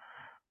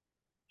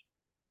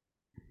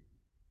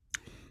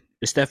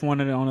 Is Steph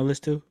one on the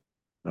list too?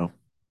 No,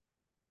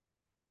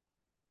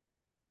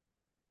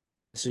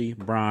 See,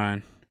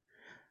 Bron.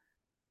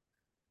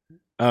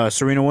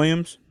 Serena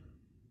Williams.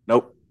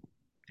 nope.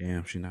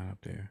 Damn, she's not up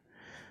there.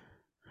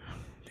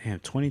 Damn,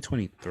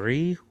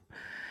 2023.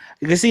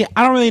 You can see,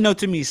 I don't really know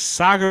too many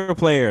soccer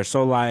players.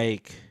 So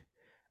like,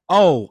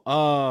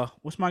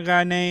 what's my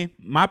guy name?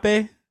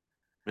 Mape.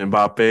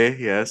 Mbappe,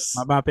 yes.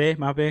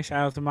 Mape.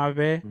 Shout out to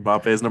Mape.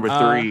 Mbappe is number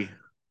Uh, three.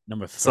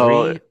 number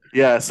So three.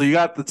 yeah, so you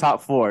got the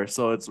top four.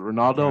 So it's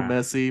Ronaldo, Okay.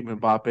 Messi,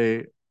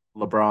 Mbappe,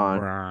 LeBron,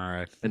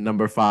 Right. and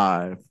number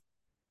five.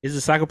 Is it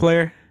a soccer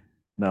player?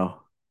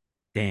 No.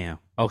 Damn.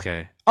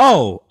 Okay.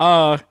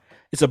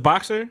 It's a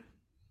boxer.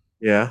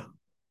 Yeah.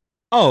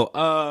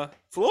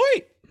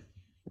 Floyd.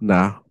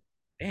 Nah.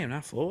 Damn,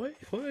 not Floyd.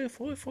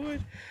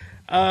 Floyd.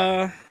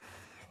 Uh,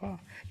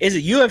 is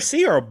it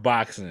UFC or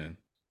boxing?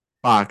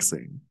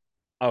 Boxing.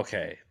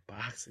 Okay,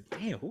 boxing.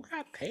 Damn, who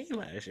got paid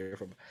last year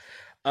from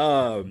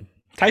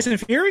Tyson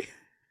Fury?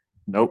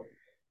 Nope.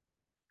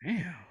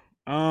 Damn.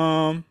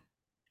 Um,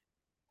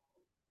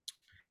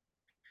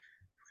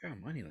 who got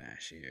money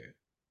last year?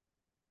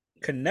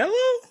 Canelo?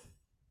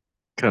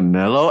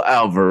 Canelo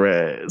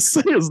Alvarez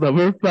is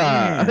number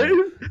five.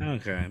 Damn.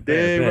 Okay, bad,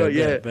 Dang, bro. bad,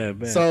 Yeah. bad, bad,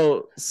 bad.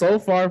 So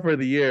far for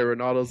the year,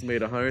 Ronaldo's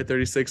made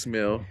 136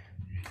 mil.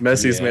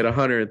 Messi's made Yeah,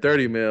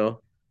 130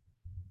 mil.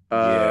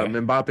 yeah,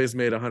 Mbappe's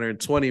made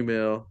 120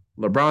 mil.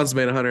 LeBron's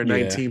made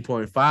yeah,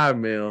 119.5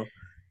 mil.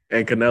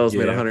 And Canelo's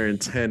made yeah,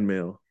 110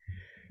 mil.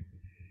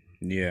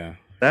 yeah.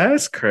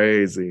 That's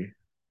crazy.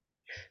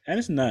 That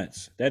is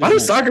nuts. That Why is do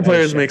nuts. soccer That is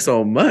players so. make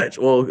so much?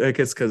 Well, I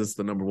guess because it's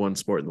the number one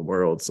sport in the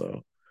world.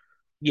 So,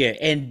 Yeah,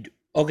 and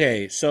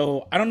okay,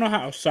 so I don't know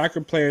how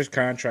soccer players'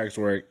 contracts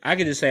work. I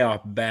could just say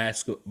off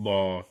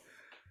basketball,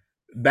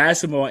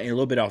 and a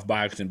little bit off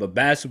boxing, but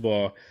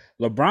basketball,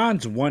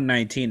 LeBron's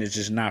 119 is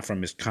just not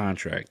from his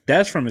contract.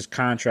 That's from his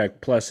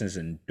contract plus his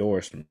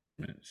endorsements.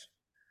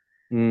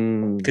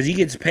 mm, Because he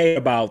gets paid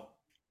about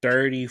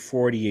 30,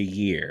 40 a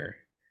year,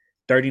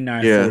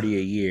 39, yeah. 40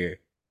 a year.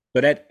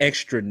 So that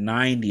extra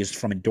 90 is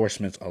from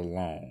endorsements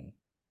alone.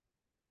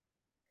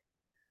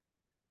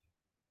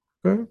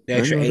 Okay, The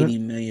I didn't extra know that. 80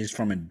 million is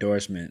from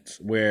endorsements.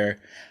 Where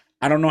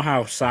I don't know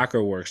how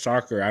soccer works.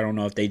 Soccer, I don't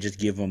know if they just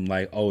give them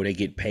like, oh, they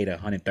get paid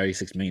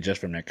 136 million just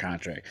from their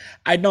contract.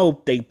 I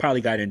know they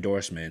probably got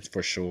endorsements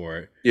for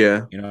sure.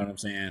 Yeah, You know what I'm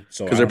saying?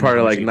 So because I they're don't know part how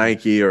of much like they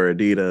Nike or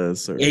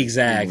Adidas or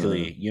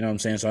exactly. You know what I'm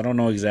saying? So I don't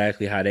know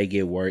exactly how they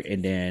get work.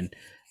 And then,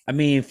 I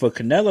mean, for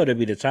Canelo to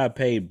be the top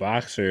paid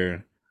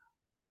boxer,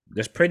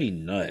 that's pretty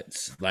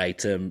nuts. Like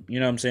to, you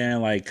know what I'm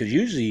saying? Like, cause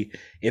usually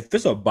if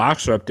it's a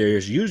boxer up there,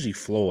 it's usually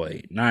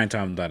Floyd 9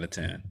 times out of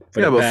 10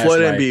 for the yeah, but past Floyd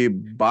didn't like be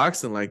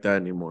boxing like that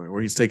anymore,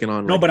 where he's taking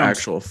on no, like but I'm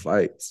actual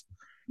fights.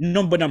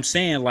 no, but I'm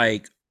saying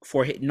like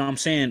no, I'm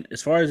saying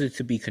as far as it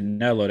to be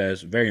Canelo,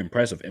 that's very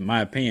impressive in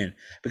my opinion.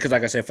 Because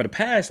like I said, for the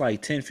past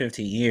like 10,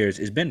 15 years,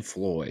 it's been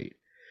Floyd.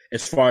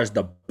 As far as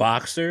the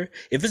boxer,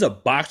 if it's a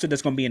boxer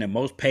that's going to be in the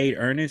most paid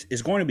earnings,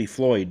 it's going to be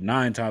Floyd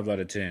 9 times out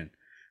of 10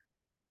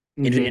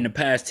 in the Mm-hmm.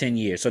 past 10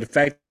 years. So the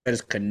fact that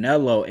it's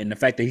Canelo and the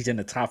fact that he's in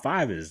the top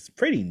five is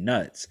pretty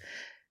nuts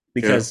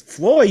Yeah. because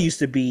Floyd used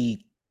to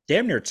be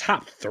damn near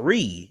top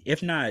three,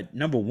 if not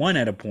number one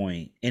at a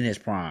point in his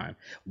prime.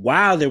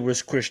 While there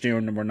was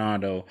Cristiano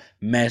Ronaldo,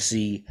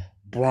 Messi,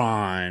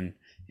 Braun,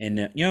 and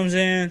you know what I'm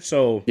saying.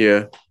 So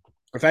Yeah.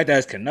 the fact that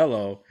it's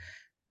Canelo,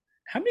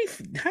 how many?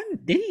 How,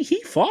 did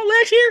he fall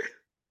last year?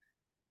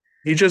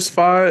 He just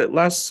fought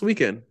last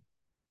weekend.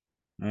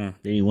 Did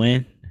he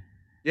win?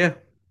 Yeah.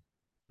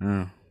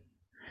 Oh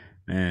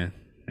man,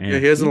 Yeah,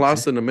 man, he hasn't he's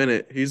lost in a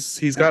minute.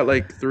 He's got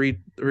like three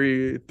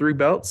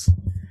belts.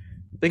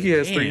 I think he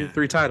has three damn.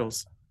 three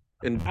titles.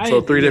 And I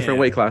so didn't. three different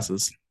Yeah, weight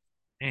classes.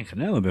 man,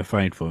 Canelo been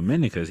fighting for a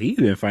minute because he's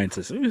been fighting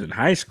since he was in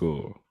high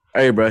school.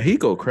 Hey, bro, he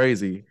go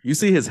crazy. You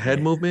see his head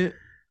Yeah. movement?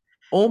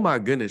 Oh my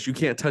goodness, you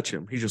can't touch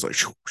him. He's just like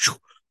shoo, shoo,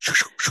 shoo,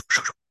 shoo, shoo,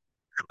 shoo.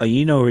 Oh,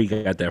 you know where he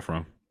got that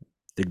from?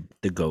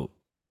 The goat.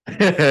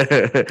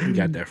 He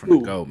got that from the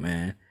Who? goat,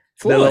 man.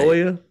 De La Floyd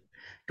Hoya?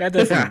 got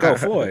that from the goat.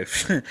 Floyd.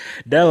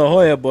 De La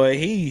Hoya boy,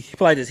 he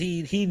probably just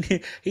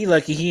he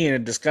lucky he in a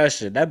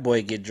discussion. That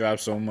boy get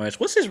dropped so much.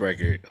 What's his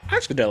record?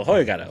 Actually, De La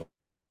Hoya got a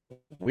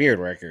weird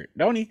record,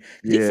 don't he?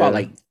 Because he fought Yeah.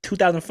 like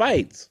 2,000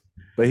 fights.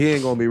 But he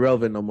ain't gonna be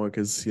relevant no more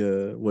because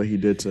what he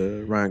did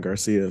to Ryan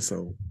Garcia.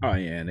 So Oh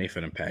yeah, and they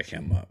finna pack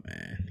him up,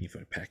 man. He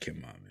finna pack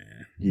him up,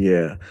 man.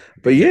 yeah.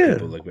 But Make them yeah,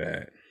 people look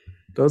bad.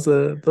 those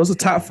are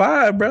top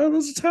five, bro.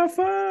 Those are top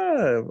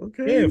five.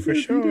 Okay, Yeah, for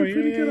you sure. did Yeah,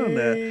 pretty good yeah, on yeah,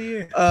 that. yeah,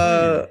 yeah.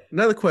 Oh yeah.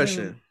 Another Yeah.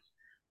 question.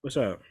 What's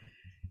up?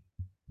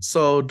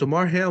 So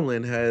Damar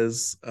Hamlin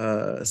has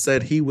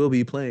said he will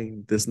be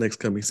playing this next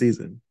coming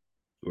season.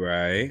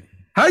 Right.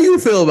 How you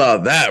feel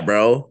about that,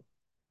 bro?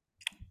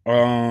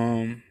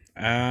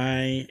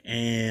 I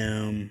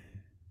am.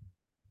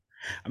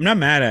 I'm not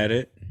mad at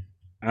it.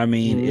 I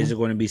mean, is Mhm. it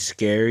going to be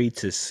scary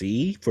to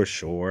see for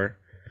sure?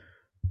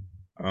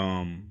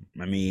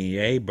 I mean,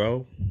 hey,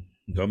 bro,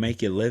 go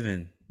make your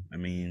living. I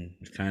mean,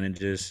 it kind of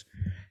just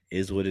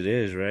is what it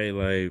is, right?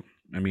 Like,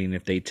 I mean,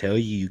 if they tell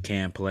you you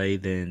can't play,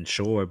 then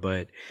sure,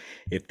 but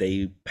if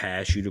they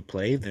pass you to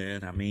play,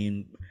 then I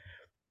mean,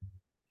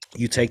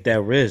 you take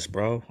that risk,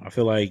 bro. I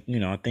feel like,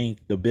 I think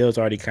the Bills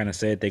already kind of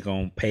said they're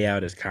going to pay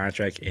out his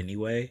contract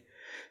anyway.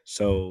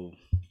 So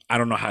I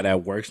don't know how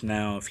that works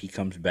now if he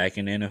comes back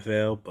in the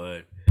NFL,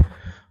 but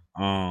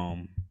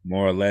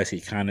more or less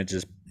he kind of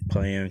just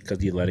playing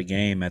because he let a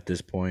game at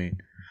this point.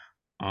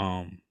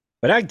 Um,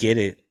 but I get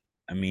it.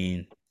 I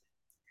mean,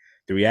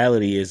 the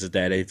reality is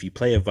that if you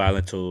play a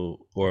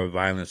volatile or a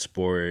violent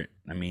sport,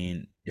 I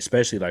mean,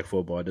 especially like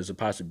football, there's a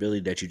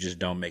possibility that you just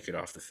don't make it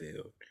off the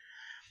field.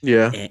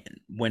 Yeah. And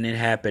when it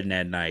happened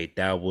that night,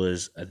 that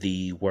was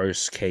the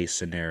worst case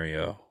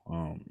scenario.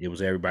 It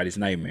was everybody's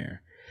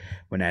nightmare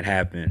when that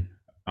happened.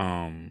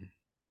 Um,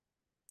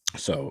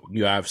 so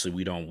obviously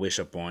we don't wish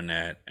upon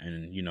that,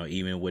 and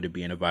even with it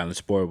being a violent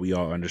sport, we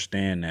all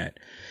understand that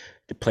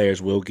the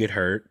players will get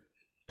hurt.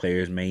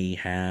 Players may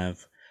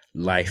have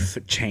life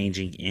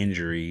changing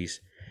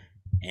injuries,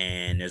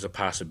 and there's a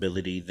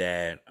possibility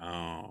that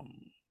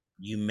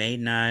you may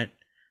not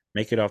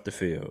make it off the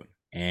field.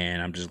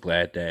 And I'm just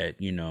glad that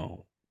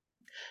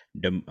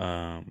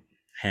the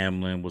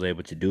Hamlin was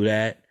able to do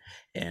that.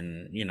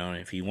 And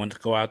if he wants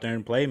to go out there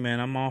and play, man,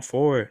 I'm all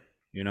for it.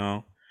 You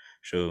know,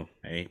 so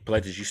hey,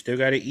 pledges, you still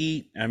got to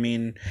eat. I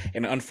mean,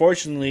 and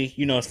unfortunately,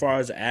 as far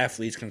as the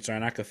athlete's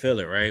concerned, I could feel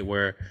it, right?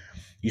 Where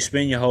you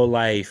spend your whole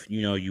life,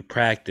 you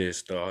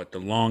practice the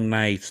long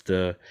nights,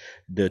 the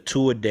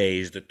 2 a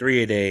days, the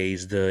 3 a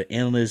days, the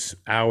endless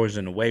hours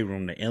in the weight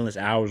room, the endless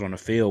hours on the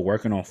field,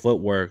 working on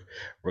footwork,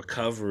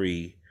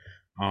 recovery,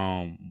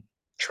 um,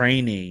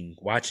 training,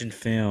 watching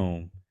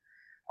film,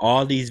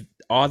 all these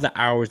all the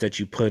hours that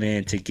you put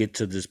in to get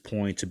to this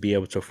point to be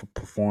able to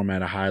perform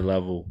at a high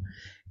level,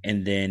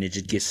 and then it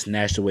just gets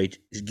snatched away.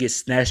 It gets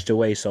snatched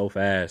away so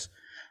fast.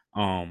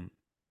 Um,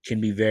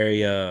 can be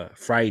very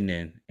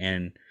frightening,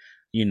 and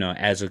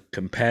as a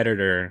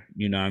competitor,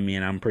 I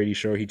mean, I'm pretty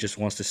sure he just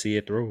wants to see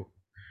it through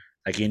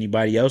like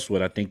anybody else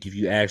would. I think if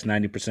you ask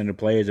 90% of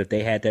players if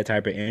they had that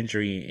type of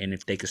injury and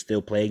if they could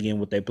still play again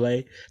what they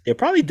play, they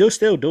probably do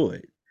still do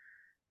it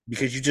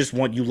because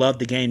you love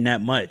the game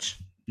that much,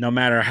 no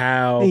matter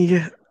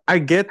Yeah, I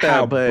get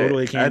how that, brutal but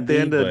it can at the be.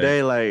 end of the But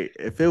day, like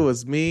if it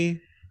was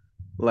me,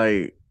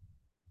 like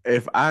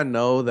if I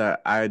know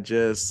that I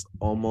just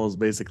almost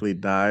basically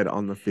died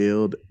on the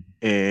field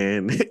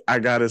and I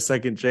got a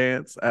second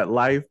chance at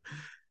life,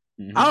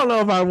 I mhm. don't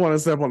know if I want to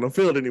step on the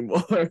field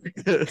anymore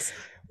because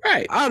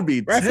Right, I'd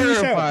be rightfully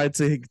so. terrified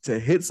to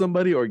hit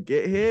somebody or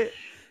get hit.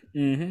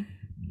 hmm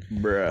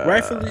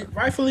Rightfully, Bruh.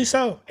 rightfully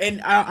so.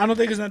 And I don't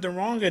think there's nothing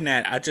wrong in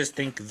that. I just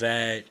think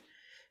that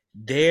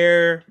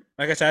there,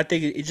 like I said, I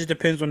think it just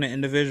depends on the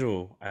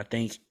individual. I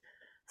think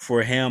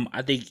for him,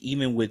 I think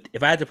even with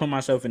if I had to put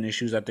myself in his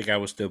shoes, I think I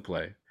would still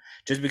play.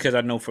 Just because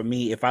I know for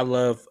me, if I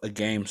love a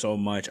game so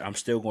much, I'm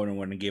still going to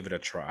want to give it a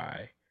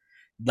try.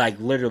 Like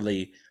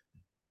literally,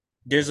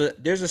 there's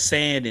a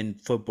saying in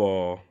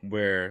football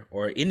where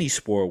or any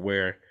sport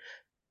where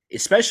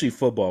especially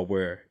football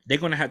where they're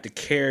gonna have to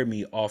carry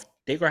me off.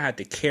 They're gonna have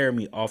to carry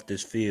me off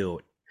this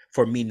field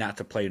for me not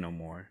to play no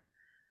more.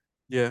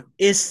 Yeah.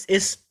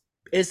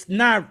 It's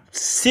not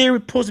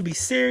serious supposed to be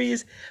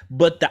serious,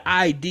 but the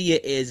idea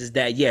is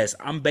that yes,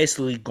 I'm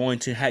basically going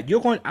to have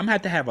I'm gonna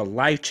have to have a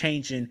life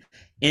changing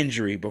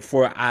injury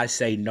before I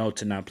say no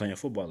to not playing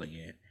football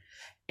again.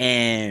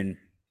 And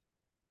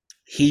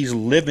he's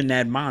living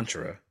that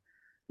mantra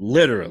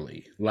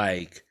literally.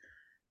 Like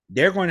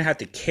they're going to have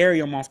to carry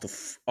him off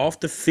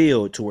the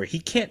field to where he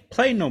can't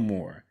play no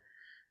more.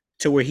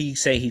 To where he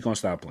say he's gonna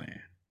stop playing.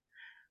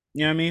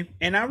 You know what I mean?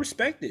 And I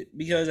respect it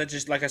because I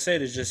just like I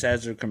said, it's just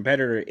as a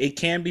competitor, it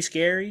can be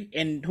scary.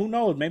 And who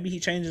knows, maybe he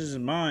changes his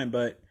mind,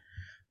 but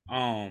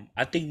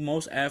I think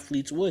most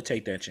athletes would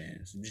take that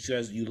chance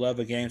because you love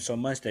a game so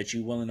much that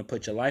you're willing to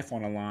put your life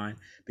on the line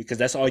because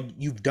that's all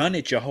you've done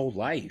it your whole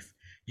life.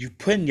 You've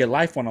put your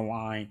life on the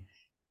line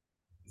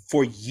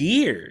for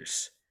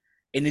years.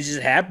 And it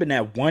just happened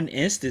at one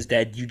instance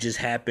that you just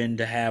happened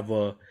to have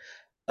a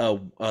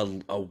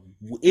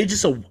it's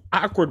just a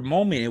awkward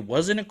moment. It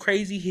wasn't a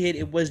crazy hit.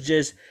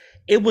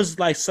 It was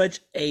like such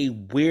a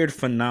weird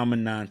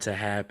phenomenon to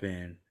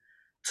happen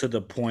to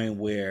the point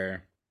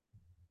where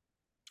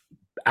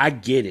I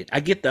get it. I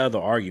get the other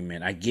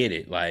argument. I get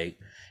it. Like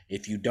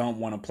if you don't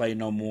want to play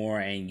no more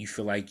and you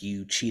feel like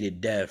you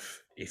cheated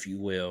death, if you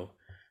will,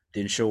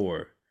 then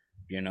sure.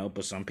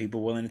 But some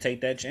people willing to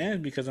take that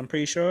chance because I'm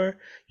pretty sure,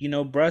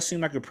 bruh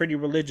seemed like a pretty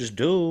religious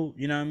dude.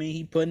 You know what I mean?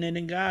 He putting it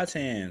in God's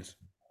hands.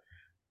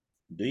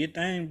 Do your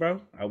thing,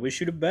 bro. I wish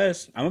you the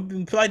best. I'm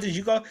gonna be like this.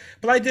 You go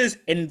but like this,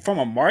 and from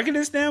a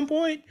marketing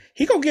standpoint,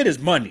 he gonna get his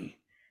money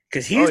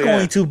because Oh he's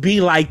going yeah. to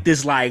be like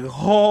this, like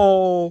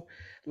whole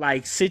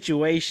like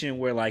situation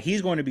where like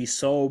he's going to be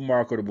so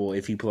marketable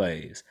if he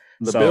plays.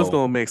 The Bills So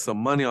gonna make some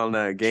money on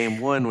that game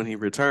one when he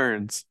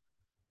returns.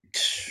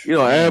 You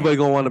know, Man. everybody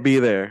gonna want to be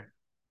there.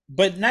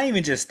 But not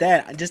even just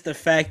that, just the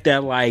fact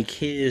that like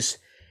his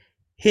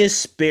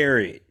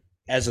spirit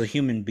as a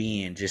human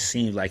being just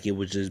seems like it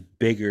was just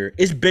bigger.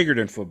 It's bigger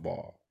than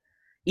football.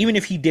 Even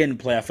if he didn't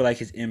play, I feel like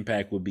his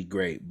impact would be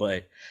great.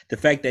 But the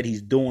fact that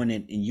he's doing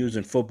it and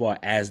using football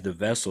as the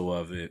vessel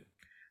of it,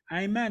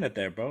 I ain't mad at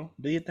that, bro.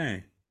 Do your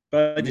thing.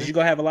 But Yeah. you're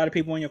gonna have a lot of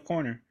people in your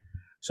corner.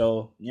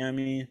 So, you know what I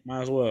mean?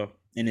 Might as well.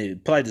 And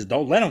it play just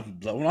don't let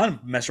him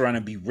mess around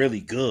and be really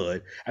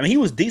good. I mean, he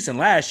was decent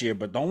last year,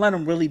 but don't let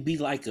him really be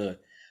like a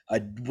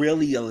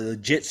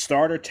legit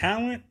starter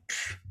talent.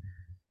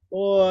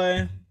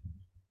 Boy,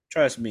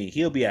 trust me,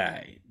 he'll be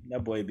alright.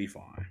 That boy will be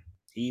fine.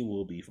 He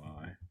will be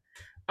fine.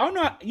 I don't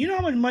know. You know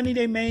how much money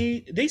they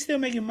made? They still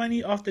making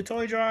money off the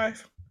toy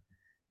drive?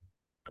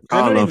 Because I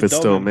I know don't know they if was it's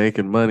still doling.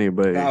 making money,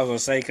 but I was gonna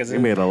say because they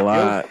made a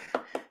it was lot.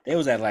 they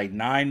was at like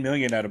 9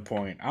 million at a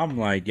point. I'm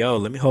like, yo,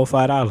 let me hold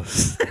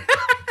 $5.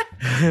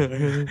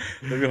 I'm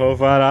Let me hold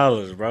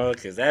 $5, bro,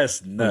 because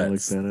that's gonna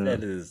look nuts. that That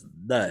up. is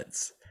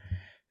nuts.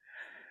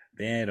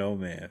 Man, oh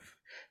man,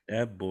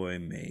 that boy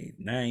made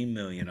 9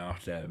 million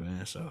off that,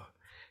 man. So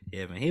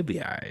yeah, man, he'll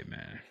be all right,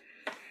 man.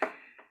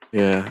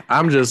 Yeah,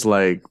 I'm just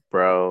like,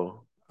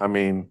 bro. I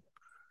mean,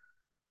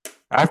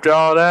 after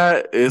all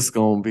that, it's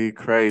gonna be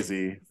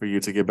crazy for you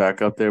to get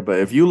back up there. But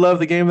if you love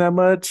the game that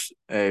much,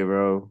 hey,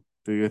 bro,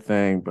 do your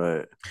thing.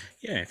 But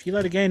Yeah, if you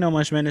let it gain no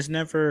much, man, it's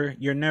never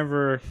you're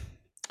not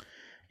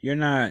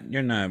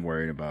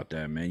worried about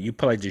that, man. You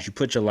play just you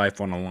put your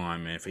life on the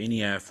line, man. For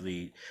any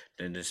athlete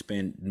that to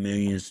spend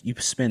millions, you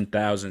spend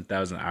thousand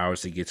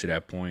hours to get to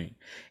that point,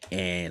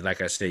 and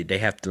like I said, they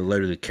have to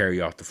literally carry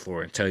you off the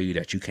floor and tell you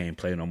that you can't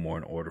play no more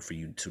in order for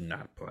you to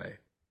not play.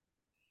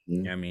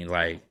 You know what I mean?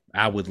 Like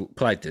I would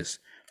play like this.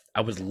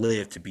 I would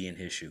live to be in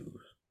his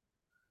shoes.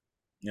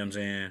 You know what I'm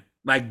saying?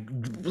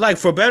 Like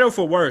for better or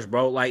for worse,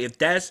 bro. Like if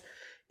that's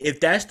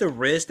the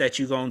risk that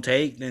you gonna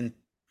take, then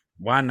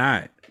why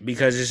not?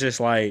 Because it's just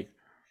like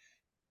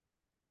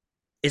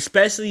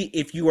especially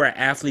if you are an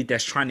athlete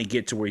that's trying to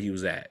get to where he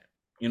was at.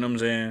 You know what I'm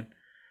saying?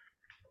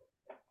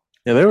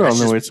 yeah, they were on That's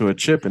their just way to a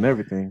chip and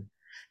everything.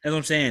 that's what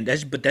I'm saying.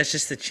 That's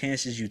just the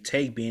chances you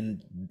take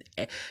being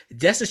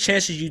that's the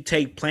chances you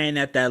take playing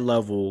at that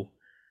level,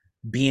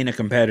 being a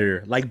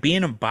competitor, like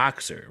being a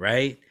boxer,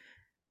 right?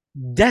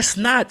 That's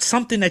not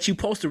something that you're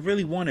supposed to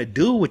really want to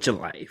do with your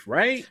life,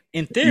 right?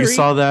 In You theory,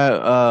 saw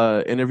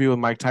that interview with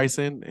Mike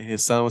Tyson.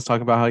 His son was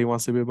talking about how he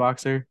wants to be a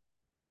boxer,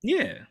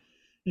 yeah.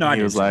 No, and I he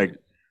didn't was see like, it.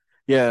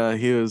 "Yeah,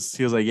 he was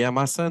like, yeah,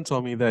 my son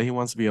told me that he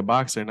wants to be a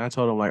boxer, and I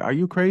told him like, are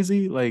you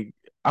crazy? Like,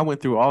 I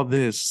went through all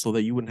this so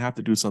that you wouldn't have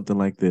to do something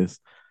like this."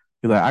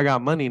 He's like, I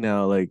got money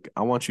now. Like,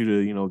 I want you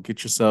to,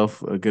 get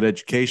yourself a good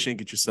education,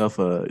 get yourself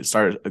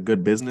start a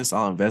good business.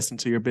 I'll invest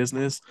into your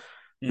business.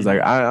 He's like,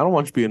 Mm-hmm. I don't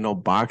want you being no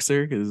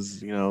boxer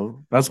because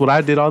that's what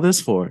I did all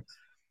this for.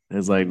 And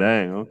it's like,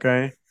 dang,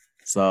 okay.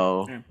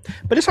 So Yeah.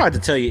 But it's hard to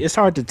tell you. It's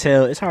hard to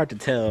tell. It's hard to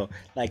tell.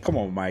 Like, come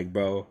on, Mike,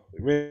 bro.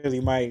 Really,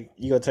 Mike?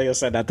 You gonna tell your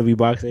son not to be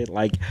boxing?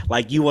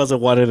 Like you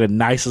wasn't one of the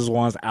nicest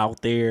ones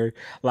out there.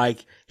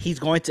 Like, he's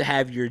going to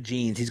have your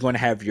genes. He's going to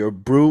have your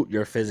brute,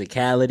 your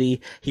physicality.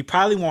 He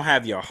probably won't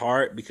have your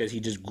heart because he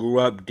just grew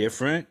up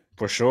different,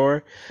 for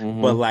sure. But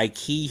hmm like,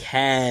 he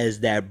has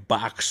that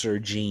boxer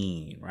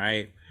gene,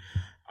 right?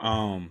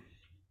 Um,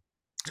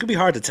 it's gonna be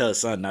hard to tell a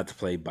son not to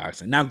play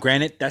boxing. Now,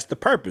 granted, that's the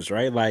purpose,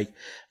 right? Like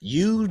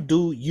you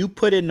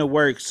put in the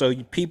work so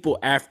people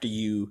after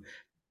you,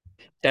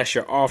 that's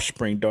your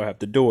offspring, don't have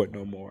to do it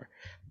no more.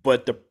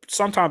 But the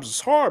sometimes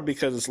it's hard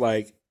because it's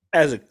like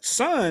as a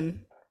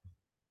son,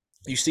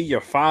 you see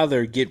your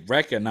father get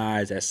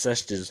recognized as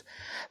such as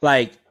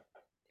like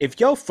if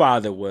your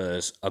father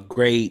was a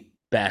great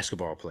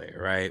basketball player,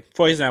 right?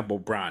 For example,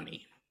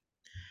 Bronny,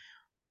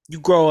 you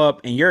grow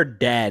up and your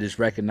dad is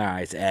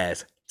recognized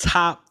as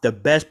the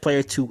best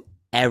player to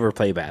ever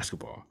play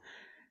basketball.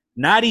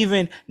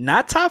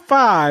 Not top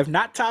five,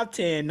 not top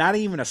 10, not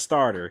even a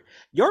starter.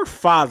 Your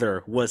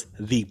father was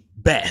the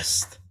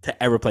best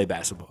to ever play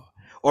basketball.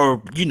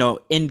 Or,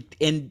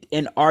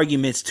 in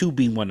arguments to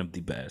be one of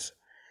the best.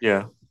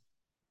 yeah,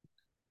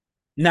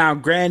 Now,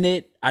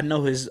 granted, I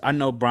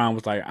know Brian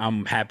was like,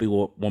 I'm happy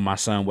with when my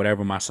son,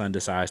 whatever my son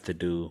decides to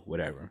do,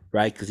 whatever,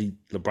 right? Because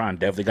LeBron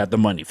definitely got the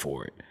money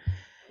for it.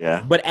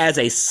 yeah, But as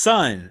a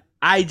son,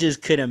 I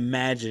just could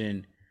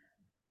imagine,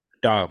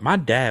 dog, my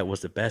dad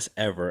was the best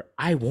ever.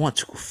 I want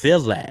to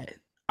feel that.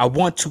 I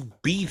want to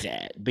be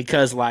that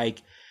because,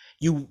 like,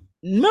 you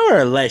more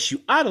or less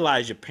you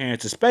idolize your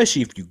parents,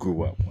 especially if you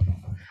grew up with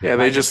them. yeah. They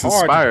Like, it's just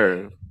hard to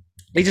inspire.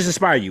 they just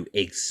inspire you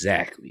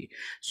exactly.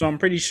 So I'm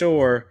pretty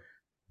sure,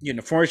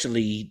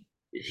 fortunately,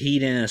 he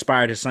didn't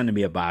inspire his son to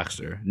be a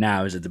boxer.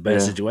 Now, is it the best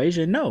Yeah,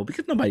 situation? No,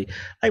 because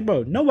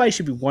nobody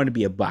should be wanting to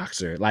be a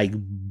boxer. Like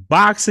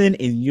boxing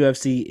in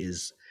UFC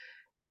is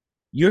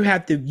you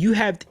have to,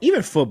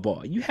 even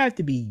football, you have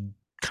to be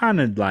kind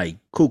of like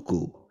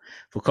cuckoo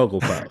for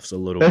Cocoa Puffs a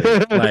little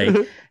bit. Like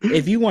yeah.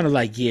 if you want to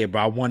like, yeah,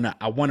 bro, I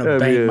wanna Be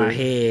bang my a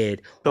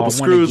head or I couple wanna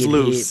screws get hit.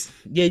 loose.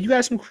 Yeah, you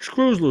got some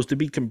screws loose, to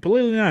be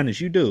completely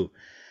honest, you do.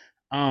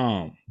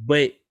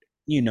 But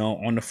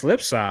on the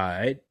flip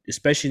side,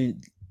 especially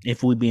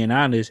if we being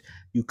honest,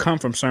 you come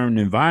from certain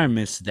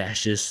environments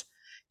that's just,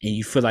 and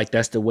you feel like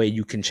that's the way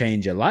you can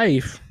change your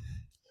life.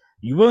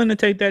 You willing to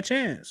take that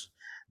chance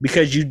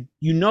because you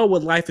know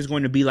what life is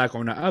going to be like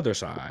on the other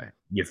side.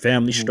 Your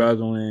family Hmm.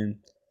 struggling.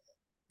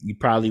 You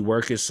probably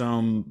work at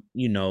some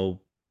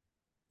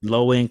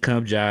low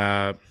income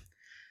job.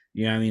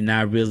 You know what I mean?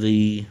 Not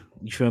really,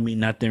 you feel me?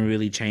 Nothing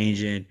really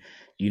changing.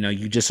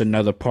 You just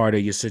another part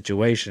of your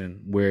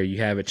situation where you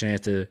have a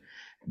chance to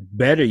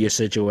better your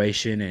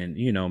situation and,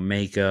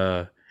 make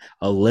a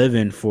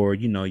living for,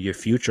 your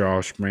future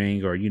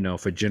offspring or,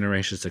 for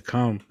generations to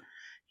come.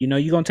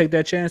 You're going to take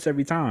that chance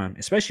every time,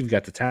 especially if you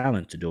got the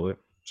talent to do it.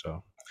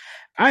 So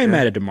I ain't Yeah.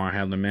 mad at DeMar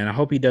Hamlin, man. I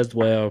hope he does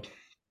well.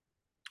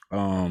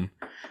 Um,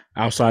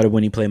 Outside of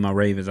when he played my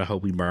Ravens, I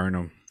hope we burn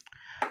him.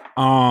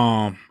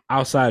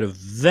 Outside of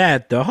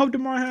that, though, I hope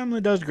DeMar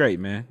Hamlin does great,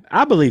 man.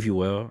 I believe he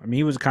will. I mean,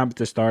 he was a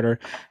competent starter.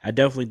 I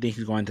definitely think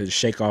he's going to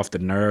shake off the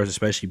nerves,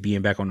 especially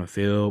being back on the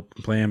field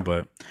playing.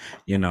 But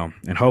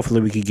and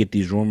hopefully we can get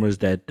these rumors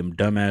that them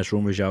dumbass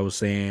rumors y'all was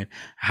saying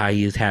how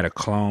he's had a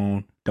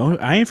clone.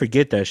 Don't I ain't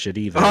forget that shit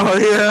either. Oh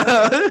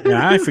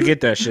Yeah, I ain't yeah.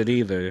 forget that shit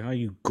either. Oh,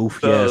 you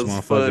goofy That ass was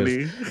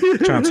motherfuckers funny.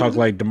 trying to talk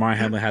like DeMar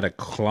Hamlin had a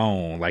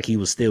clone, like he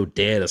was still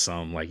dead or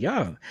something. Like,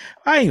 y'all,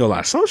 I ain't gonna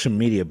lie, social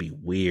media be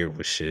weird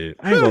with shit.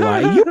 I ain't gonna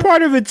lie. You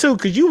part of it too,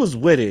 cause you was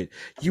with it.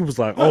 You was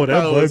like, I oh,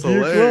 that thought it was might be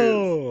a hilarious.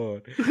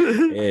 clone.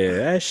 The Yeah,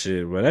 that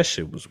shit, bro. That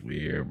shit was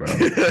weird, bro.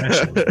 That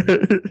shit was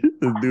weird.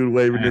 dude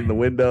waving That, in the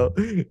window.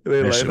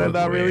 They're that like, shit that's was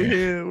not really weird.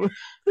 him.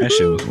 That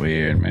shit was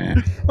weird,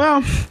 man.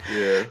 Well,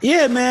 Yeah.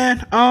 yeah,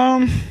 man.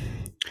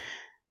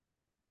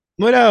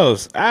 What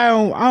else?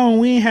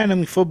 We ain't had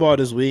any football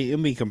this week. I'll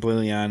be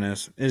completely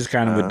honest. It's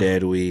kind of a Uh,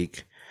 dead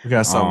week. we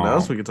got something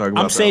else we can talk I'm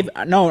about though. saving.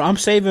 No, I'm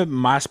saving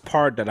my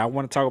part that I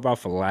want to talk about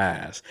for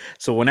last.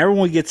 So whenever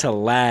we get to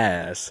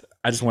last,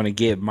 I just want to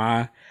get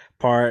my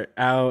part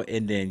out,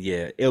 and then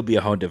yeah, it'll be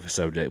a whole different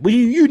subject. Well,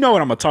 you know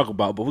what I'm gonna talk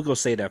about, but we're gonna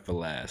say that for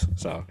last.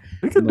 So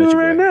We I'm can gonna do let it you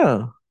go right ahead.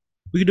 now.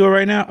 We can do it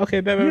right now. Okay,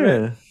 bet, bet,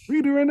 bet. Yeah, we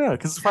can do it right now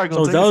because it's probably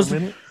gonna So take us a those,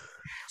 minute.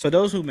 so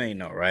those who may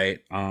know, right?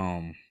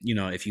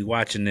 If you're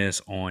watching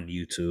this on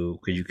YouTube,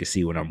 because you can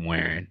see what I'm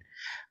wearing.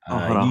 Oh,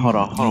 hold on, You hold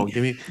on, hold you on.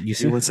 Give you me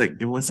see? one sec.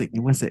 Give me one sec. Give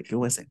me one sec. Give me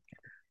one sec.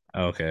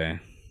 Okay.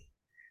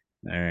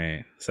 All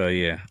right. So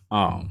yeah.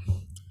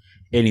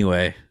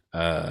 Anyway,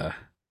 uh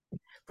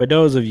for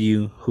those of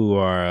you who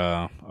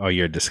are oh,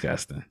 you're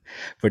disgusting.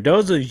 For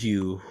those of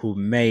you who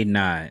may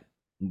not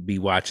be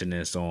watching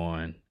this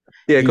on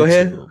Yeah, go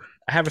ahead. YouTube,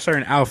 I have a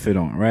certain outfit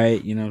on,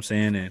 right? You know what I'm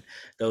saying? And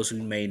those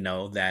who may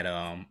know that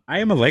I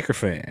am a Laker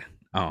fan.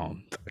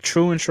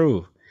 True and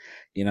true.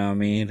 You know what I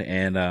mean?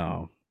 And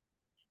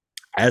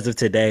as of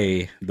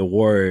today, the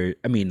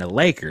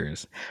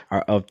Lakers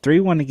are up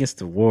 3-1 against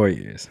the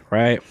Warriors,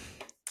 right?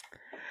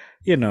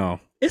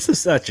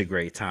 Such a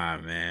great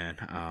time,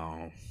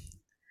 man.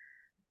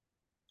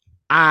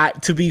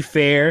 To be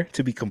fair,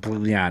 to be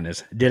completely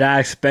honest, did I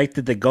expect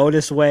it to go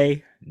this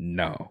way?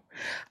 No.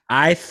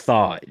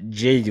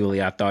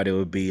 Genuinely, I thought it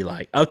would be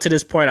like, up to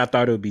this point, I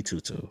thought it would be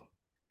 2-2.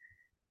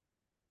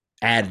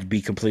 To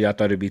be complete, I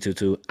thought it'd be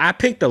 2-2. I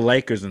picked the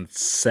Lakers in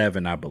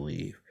 7, I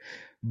believe.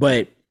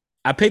 But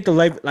I picked the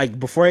Lakers, like,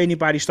 before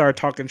anybody started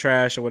talking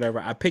trash or whatever,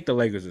 I picked the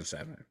Lakers in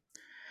 7.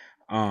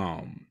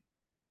 Um,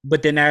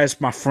 But then as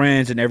my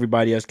friends and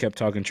everybody else kept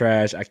talking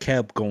trash, I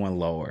kept going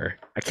lower.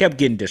 I kept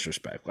getting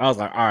disrespectful. I was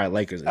like, all right,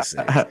 Lakers at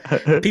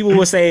 6. People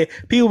would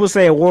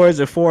say Warriors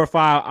at 4 or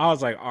 5. I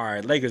was like, all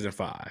right, Lakers at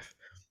 5.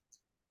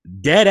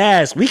 Dead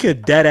ass. We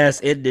could dead ass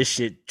end this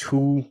shit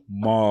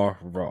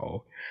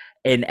tomorrow.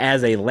 And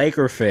as a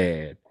Laker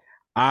fan,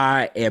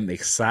 I am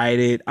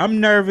excited. I'm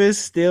nervous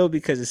still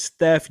because it's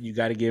Steph. You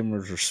got to give him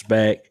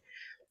respect.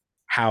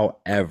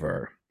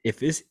 However,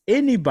 if it's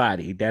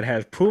anybody that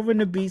has proven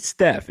to beat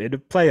Steph in the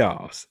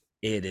playoffs,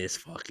 it is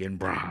fucking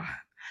Bron.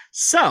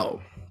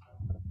 So,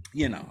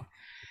 you know,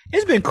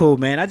 it's been cool,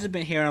 man. I just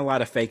been hearing a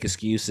lot of fake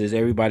excuses.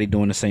 Everybody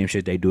doing the same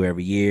shit they do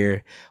every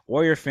year.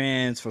 Warrior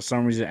fans, for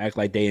some reason, act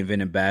like they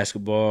invented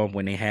basketball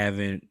when they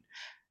haven't,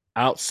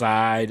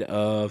 outside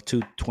of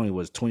 220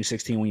 was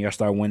 2016 when y'all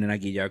started winning. I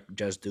get y'all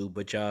just do,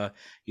 but y'all,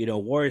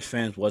 Warriors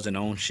fans wasn't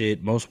on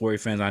shit. Most Warrior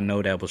fans I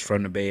know that was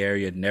from the Bay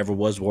Area never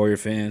was Warrior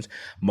fans.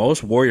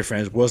 Most Warrior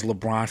fans was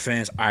LeBron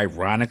fans,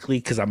 ironically,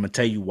 because I'm gonna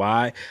tell you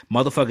why.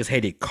 Motherfuckers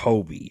hated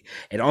Kobe,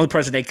 and the only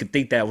person they could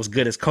think that was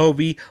good as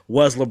Kobe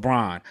was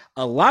LeBron.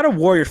 A lot of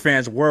Warrior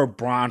fans were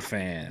Bron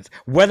fans,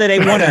 whether they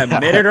want to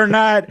admit it or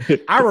not.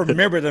 I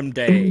remember them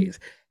days.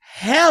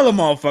 Hell of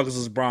motherfuckers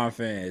was Bron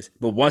fans.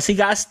 But once he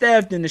got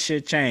Steph, then the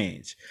shit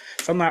changed.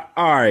 So I'm like,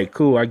 all right,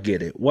 cool, I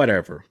get it.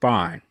 Whatever.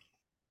 Fine.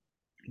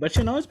 But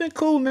it's been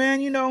cool, man.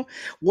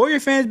 Warrior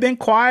fans been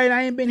quiet.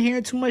 I ain't been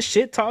hearing too much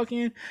shit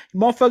talking.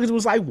 Motherfuckers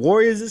was like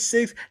Warriors is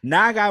 6.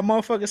 Now I got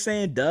motherfuckers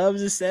saying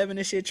Dubs is 7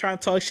 and shit, trying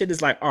to talk shit.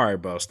 It's like, all right,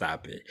 bro,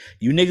 stop it.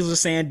 You niggas was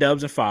saying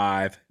Dubs and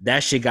 5.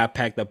 That shit got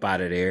packed up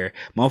out of there.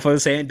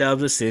 Motherfuckers saying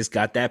Dubs and 6,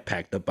 got that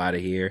packed up out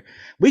of here.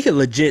 We could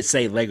legit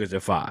say Lakers are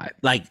 5.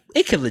 Like,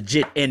 it could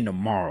legit end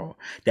tomorrow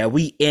that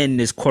we end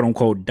this quote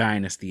unquote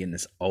dynasty and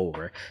it's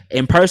over.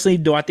 And personally,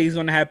 do I think it's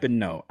going to happen?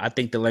 No. I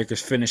think the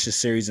Lakers finish the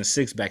series in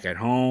 6 back at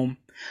home.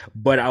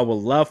 But I would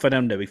love for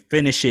them to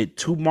finish it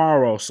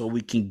tomorrow so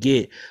we can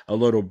get a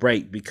little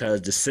break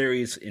because the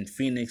series in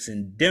Phoenix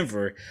and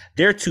Denver,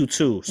 they're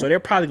 2-2. So they're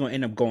probably going to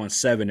end up going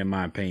 7, in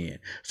my opinion.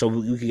 So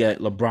we can get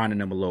LeBron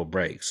and them a little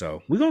break.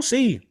 So we're going to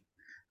see.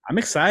 I'm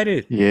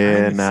excited. I'm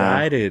Yeah,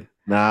 excited.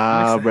 I'm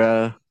nah, excited.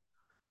 bruh.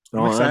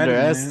 I'm Don't excited,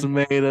 man.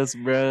 underestimate us,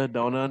 bruh.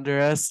 Don't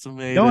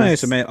underestimate Don't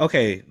answer, us. man.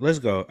 Okay, let's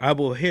go.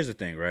 Here's the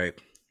thing, right?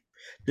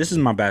 This is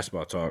my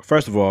basketball talk.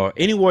 First of all,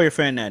 any Warrior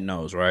fan that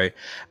knows, right?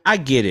 I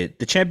get it.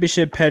 The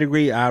championship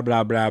pedigree, blah,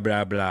 blah,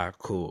 blah, blah.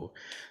 Cool.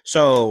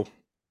 So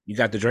you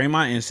got the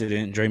Draymond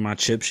incident, Draymond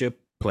chip ship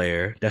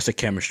player. That's a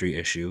chemistry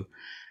issue.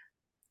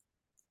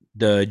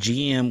 The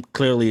GM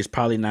clearly is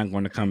probably not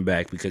going to come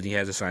back because he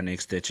has a signing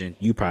extension.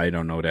 You probably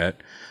don't know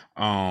that.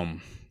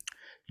 Um,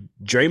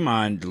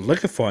 Draymond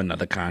looking for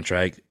another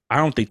contract. I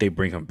don't think they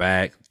bring him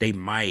back. They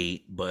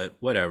might, but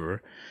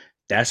whatever.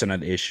 That's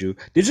another issue.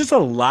 There's just a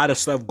lot of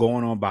stuff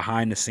going on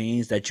behind the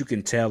scenes that you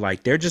can tell,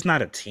 like they're just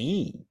not a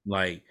team.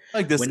 Like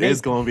Like this when they,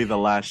 is going to be the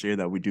last year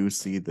that we do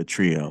see the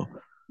trio.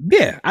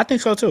 yeah, I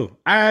think so too.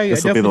 I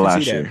This will be the definitely can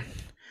see last that. year.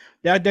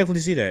 Yeah, I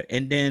definitely see that.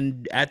 And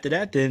then after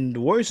that, then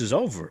the Warriors is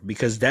over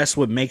because that's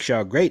what makes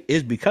y'all great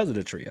is because of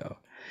the trio.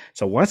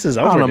 So once it's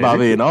I don't over, know then about we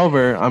being could,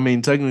 over. I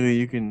mean, technically,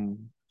 you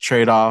can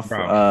trade off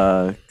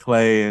bro.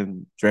 Clay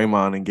and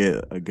Draymond and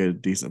get a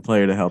good, decent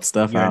player to help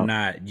Steph You're out.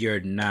 not. You're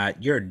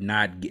not.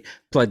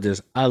 Play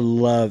this. I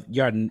love.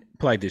 You're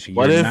play this.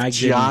 What You're if not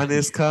getting.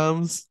 Giannis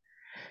comes?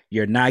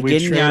 You're not We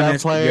getting trade our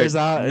Giannis. You're players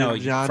out no.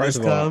 and First Giannis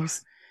of all,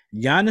 comes.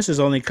 Giannis is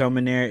only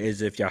coming there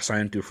is if y'all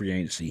sign him through free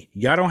agency.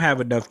 Y'all don't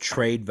have enough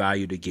trade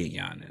value to get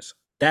Giannis.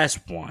 That's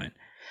one.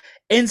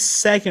 And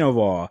second of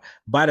all,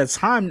 by the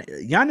time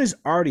Giannis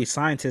already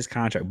signed his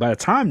contract, by the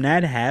time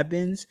that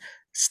happens,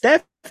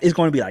 Steph is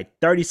going to be like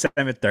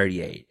 37,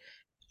 38.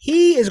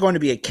 He is going to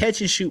be a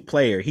catch and shoot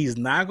player. He's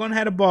not going to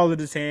have the ball in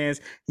his hands.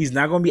 He's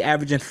not going to be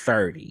averaging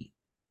 30.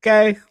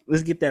 Okay,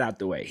 let's get that out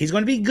the way. He's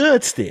going to be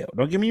good still.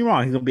 Don't get me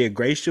wrong. He's going to be a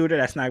great shooter.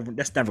 That's never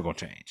going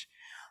to change.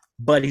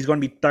 But he's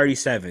going to be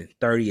 37,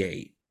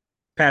 38,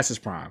 past his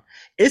prime.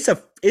 It's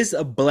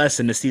a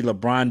blessing to see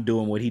LeBron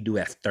doing what he do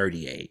at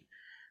 38.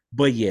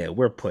 But yeah,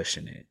 we're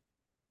pushing it.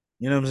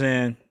 You know what I'm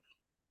saying?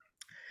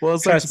 Well,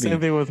 it's like the Trust same me.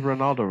 thing with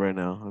Ronaldo right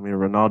now. I mean,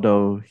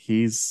 Ronaldo,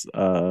 he's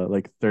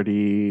like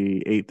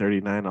 38,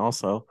 39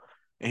 also.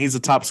 And he's the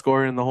top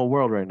scorer in the whole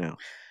world right now.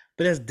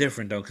 But that's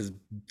different though, because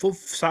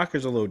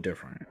soccer's a little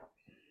different.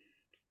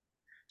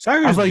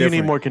 I Soccer's feel like you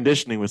need different, more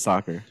conditioning with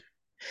soccer.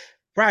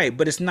 right?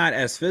 But it's not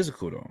as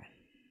physical though.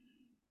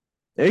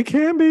 It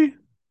can be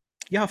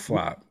Y'all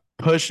flop.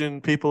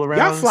 pushing people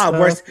Y'all around and flop stuff.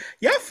 worse.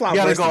 Y'all You flop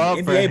got to worse go than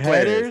up for NBA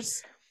players.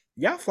 headers.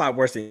 Y'all flop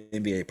worse than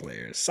NBA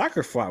players.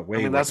 Soccer flop I way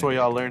mean, worse that's than where NBA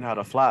y'all learn players. how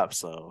to flap.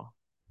 So,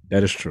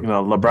 That is true.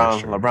 That is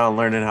true. LeBron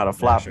learning how to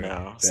That is flop true.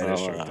 now. That is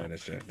So, true. That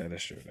is true. That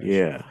is true. That is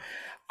true. yeah.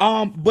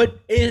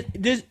 But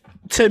this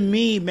to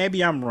me,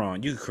 maybe I'm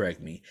wrong. You can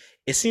correct me.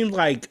 It seems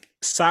like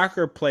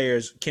soccer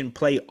players can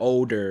play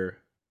older,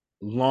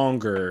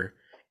 longer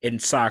in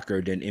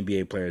soccer than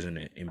NBA players in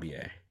the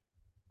NBA.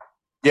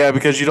 Yeah,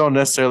 because you don't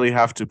necessarily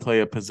have to play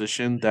a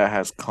position that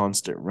has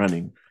constant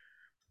running.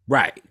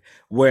 Right.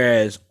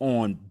 Whereas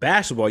on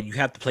basketball, you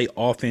have to play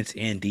offense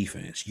and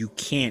defense. You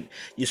can't.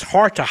 It's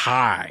hard to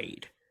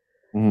hide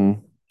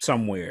Mm-hmm.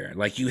 somewhere.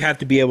 Like you have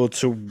to be able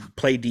to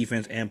play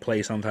defense and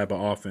play some type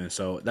of offense.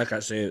 So, like I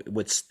said,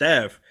 with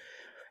Steph,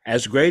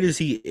 as great as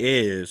he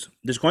is,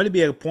 there's going to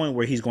be a point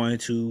where he's going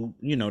to,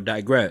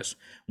 digress.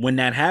 When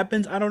that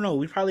happens, I don't know.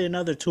 We probably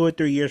another 2 or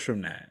 3 years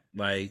from that.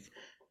 Like,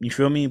 you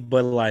feel me?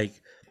 But like,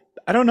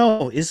 I don't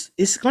know.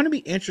 It's going to be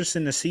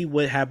interesting to see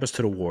what happens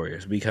to the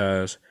Warriors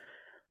because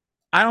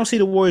I don't see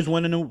the Warriors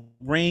winning the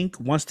ring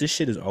once this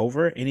shit is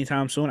over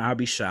anytime soon. I'll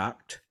be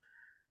shocked.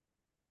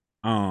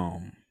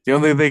 Um, You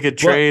don't think they could but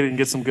trade and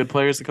get some good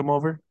players to come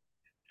over?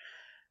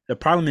 the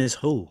problem is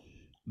who?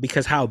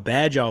 Because how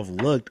bad y'all have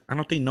looked, I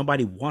don't think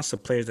nobody wants the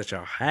players that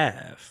y'all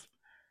have.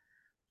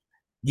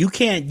 You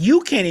can't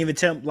even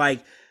tell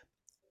like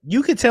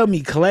you can tell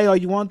me Clay all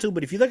you want to,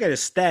 but if you look at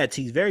his stats,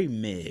 he's very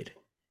mid.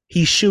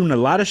 He's shooting a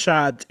lot of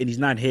shots and he's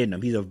not hitting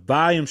them. He's a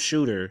volume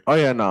shooter Oh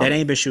yeah, that no.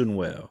 ain't been shooting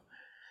well.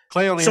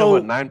 Clay only had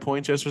what So 9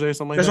 points yesterday, or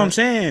something like that's what I'm that.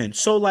 saying.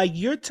 So like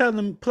you're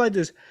telling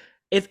players,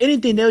 if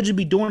anything, they'll just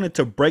be doing it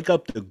to break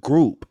up the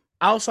group.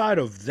 Outside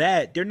of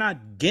that, they're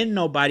not getting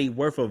nobody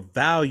worth of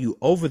value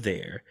over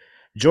there.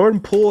 Jordan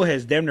Poole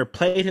has damn near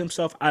played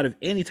himself out of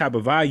any type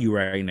of value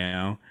right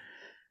now.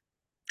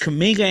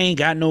 Kaminga ain't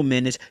got no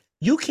minutes.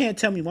 You can't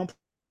tell me one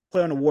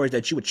player on the Warriors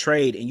that you would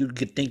trade and you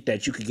could think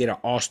that you could get an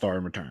all-star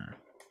in return.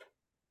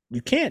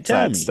 You can't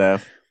tell besides me.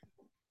 Steph.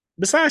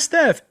 Besides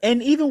Steph,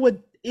 and even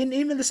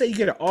to say you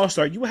get an All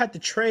Star, you would have to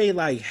trade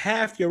like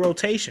half your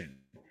rotation,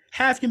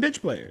 half your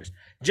bench players,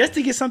 just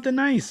to get something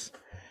nice.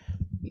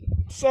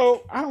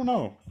 So I don't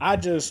know. I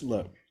just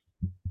look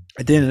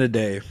at the end of the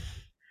day.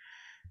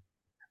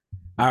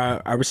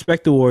 I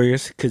respect the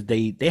Warriors because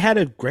they had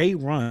a great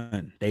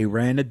run. They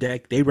ran the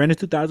deck. They ran the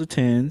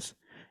 2010s.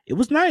 It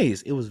was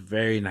nice. It was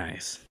very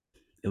nice.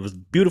 It was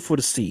beautiful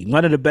to see.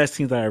 One of the best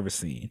teams I ever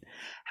seen.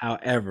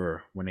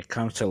 However, when it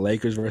comes to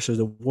Lakers versus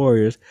the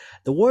Warriors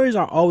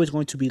are always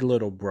going to be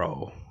little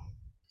bro.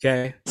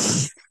 Okay,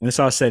 when it's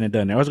all said and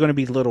done, they're always going to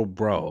be little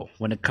bro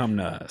when it comes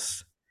to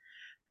us.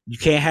 We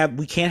can't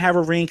have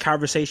a ring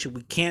conversation.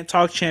 We can't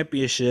talk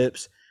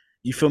championships.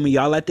 You feel me?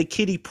 Y'all at the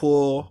kiddie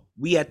pool.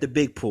 We at the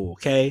big pool,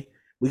 okay?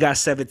 We got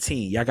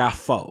 17. Y'all got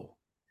four.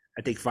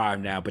 I think five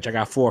now, but y'all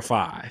got 4 or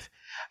 5.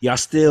 Y'all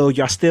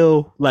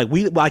still like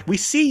we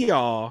see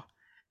y'all.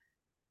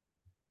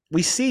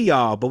 We see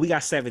y'all, but we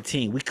got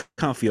 17. We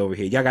comfy over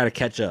here. Y'all gotta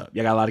catch up.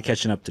 Y'all got a lot of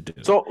catching up to do.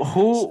 So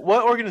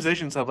what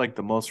organizations have like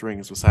the most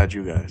rings besides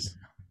you guys?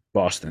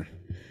 Boston.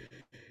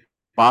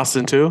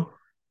 Boston too?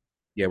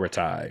 Yeah, we're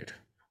tied.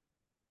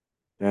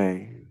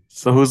 Dang.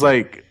 So who's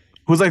like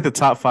the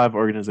top five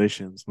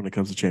organizations when it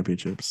comes to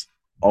championships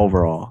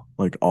overall,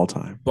 like all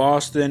time?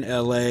 Boston,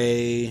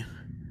 LA,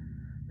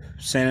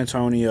 San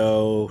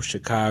Antonio,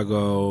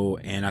 Chicago,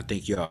 and I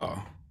think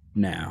y'all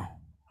now.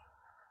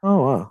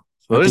 Oh wow.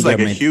 So I there's think y'all like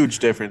a made. huge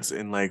difference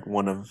in like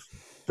one of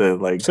the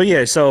like So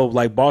yeah, so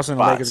like spots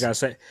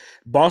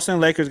Boston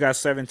and Lakers got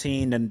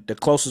 17, and the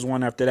closest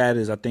one after that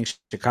is I think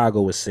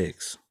Chicago was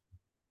 6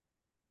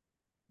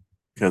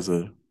 because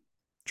of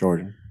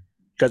Jordan.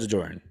 because of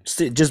Jordan.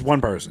 Just one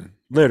person,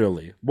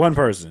 literally one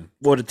person,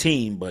 or the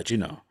team, but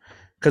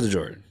because of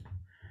Jordan.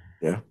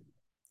 Yeah.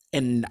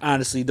 And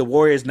honestly, the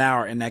Warriors now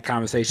are in that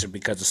conversation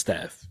because of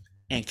Steph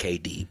and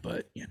KD.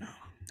 But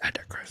I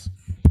digress.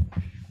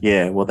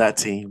 Yeah, well that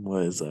team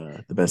was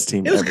the best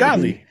team It was ever to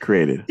godly. be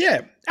created.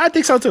 Yeah, I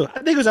think so too. I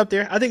think it was up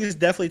there. I think it's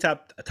definitely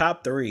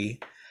top 3.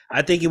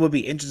 I think it would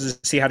be interesting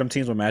to see how them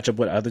teams will match up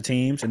with other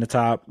teams in the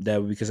top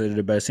that would be considered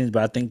the best teams.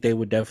 But I think they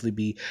would definitely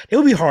be. They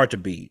would be hard to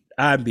beat.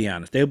 I'll be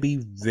honest. They'll be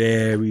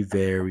very,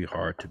 very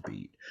hard to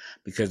beat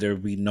because there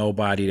would be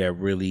nobody that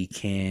really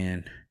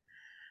can.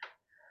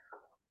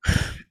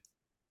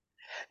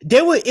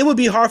 They would. It would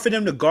be hard for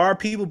them to guard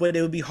people, but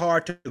it would be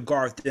hard to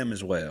guard them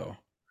as well.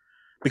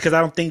 Because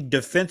I don't think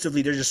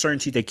defensively there's just certain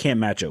teams they can't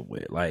match up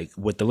with. Like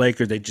with the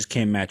Lakers, they just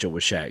can't match up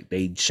with Shaq.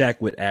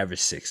 Shaq would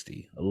average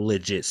 60, a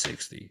legit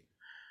 60.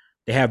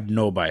 They have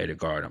nobody to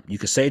guard him. You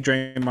can say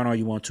Draymond all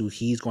you want to.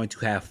 He's going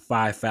to have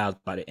 5 fouls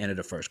by the end of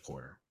the first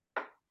quarter.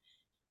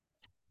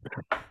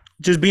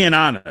 Just being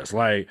honest,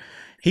 like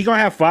he gonna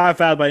have 5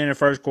 fouls by the end of the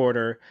first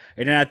quarter,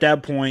 and then at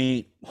that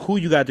point, who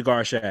you got to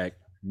guard Shaq?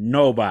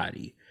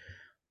 Nobody.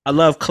 I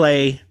love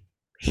Clay.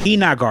 He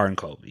not guarding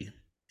Kobe.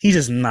 He's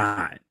just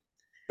not.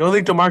 You don't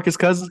think DeMarcus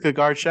Cousins could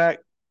guard Shaq?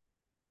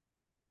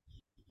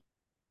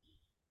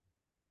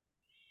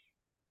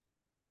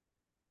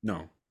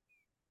 No.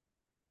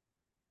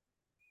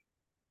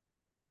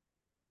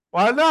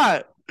 Why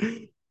not?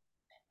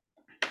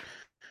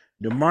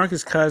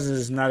 DeMarcus Cousins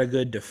is not a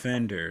good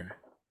defender.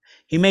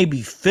 He may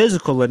be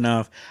physical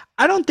enough.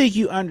 I don't think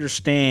you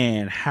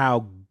understand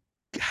how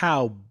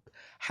how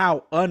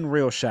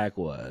unreal Shaq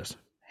was.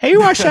 Hey, you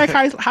watch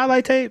Shaq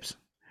highlight tapes?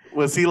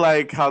 Was he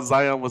like how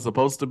Zion was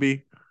supposed to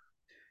be?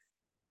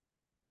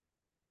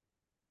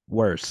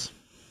 Worse,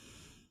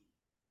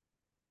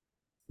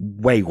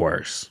 way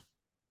worse.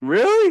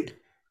 Really?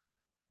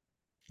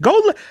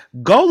 Go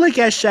go look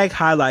at Shaq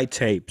highlight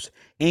tapes,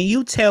 and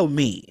you tell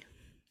me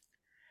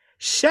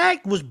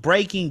Shaq was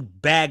breaking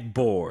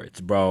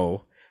backboards,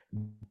 bro.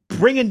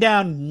 Bringing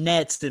down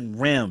nets and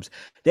rims.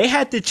 They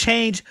had to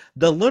change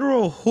the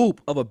literal hoop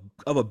of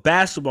a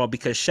basketball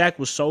because Shaq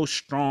was so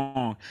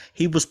strong.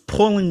 He was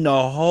pulling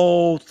the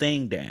whole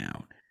thing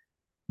down.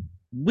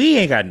 We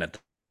ain't got nothing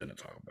to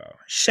talk about.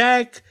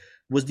 Shaq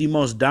was the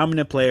most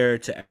dominant player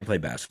to ever play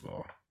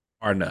basketball,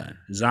 or none.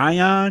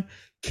 Zion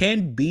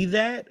can be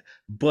that,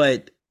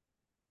 but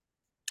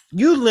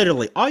you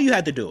literally all you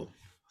had to do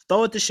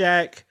throw it to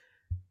Shaq,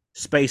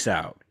 space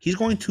out. He's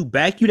going to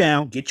back you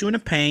down, get you in the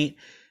paint.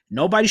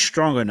 Nobody's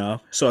strong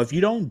enough. So if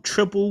you don't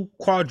triple,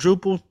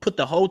 quadruple, put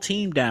the whole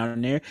team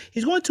down there,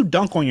 he's going to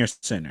dunk on your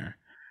center.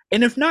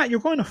 And if not, you're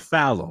going to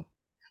foul him.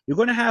 You're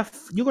going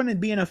to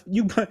be in a,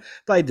 you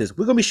like this.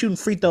 We're going to be shooting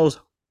free throws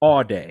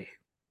all day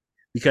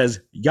because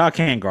y'all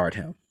can't guard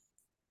him.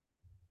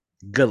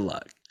 Good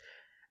luck.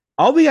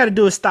 All we got to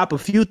do is stop a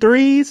few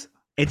threes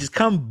and just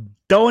come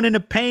throwing in the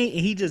paint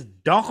and he just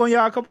dunk on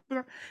y'all.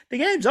 The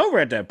game's over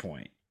at that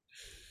point.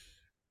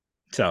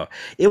 So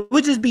it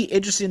would just be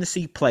interesting to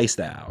see play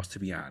styles, to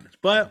be honest.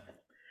 But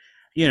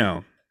you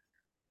know,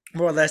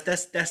 more or less,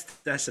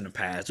 that's in the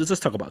past. Let's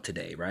talk about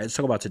today, right? Let's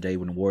talk about today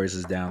when the Warriors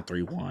is down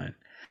 3-1.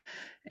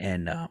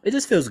 And it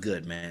just feels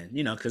good, man.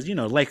 Because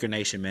Laker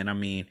Nation, man. I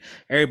mean,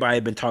 everybody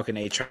been talking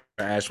a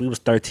trash. We was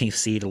 13th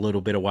seed a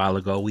little bit a while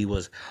ago. We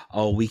was,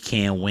 oh, we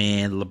can't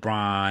win.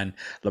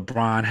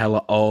 LeBron,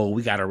 hella old.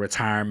 We got a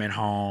retirement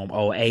home.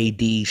 Oh,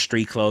 AD,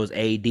 street clothes,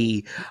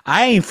 AD.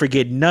 I ain't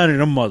forget none of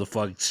them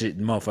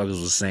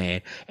motherfuckers was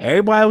saying.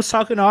 Everybody was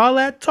talking all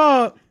that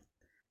talk.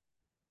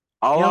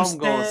 You All know what I'm I'm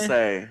gonna saying?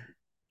 say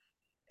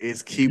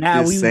is keep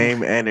Now this we,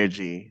 same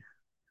energy.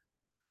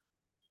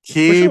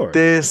 for Keep sure.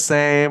 this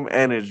same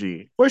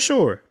energy. For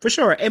sure, for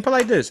sure. And put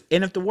like this,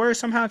 and if the Warriors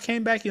somehow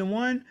came back and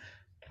won,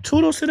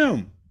 kudos to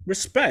them.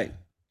 Respect.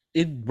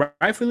 It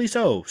rightfully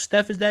so.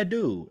 Steph is that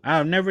dude.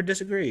 I'll never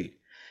disagree.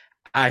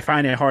 I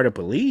find it hard to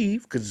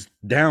believe because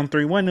down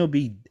 3-1,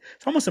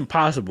 it's almost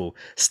impossible.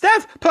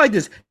 Steph played like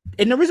this.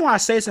 And the reason why I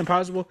say it's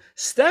impossible,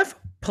 Steph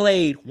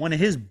played one of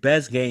his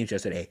best games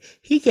yesterday.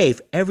 He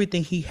gave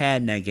everything he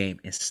had in that game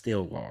and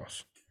still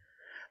lost.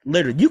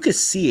 Literally, you could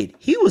see it.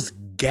 He was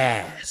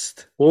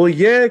gassed. Well,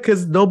 yeah,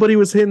 because nobody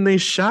was hitting their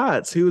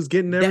shots. He was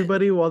getting That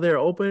everybody while they're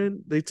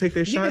open. They take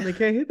their shot yeah. and they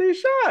can't hit their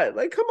shot.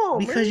 Like, come on,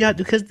 Because man. y'all,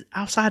 because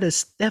outside of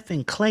Steph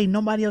and Clay,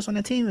 nobody else on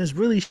the team is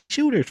really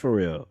shooters for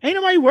real. Ain't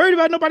nobody worried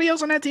about nobody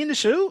else on that team to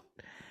shoot.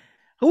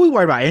 Who we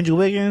worried about? Andrew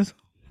Wiggins.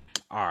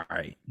 All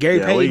right, Gary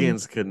Yeah, Payton.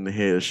 Wiggins couldn't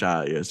hit a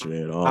shot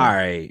yesterday at All all.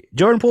 right,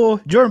 Jordan Poole.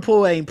 Jordan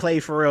Poole ain't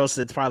played for real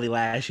since probably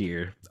last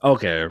year.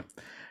 Okay, you know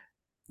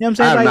what I'm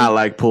I saying? have not Like,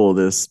 liked Poole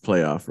this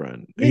playoff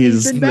run. yeah,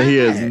 he's been He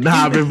has bad.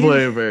 not been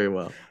playing very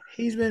well.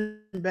 He's been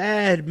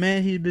bad,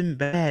 man. He's been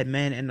bad,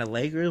 man. And the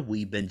Lakers,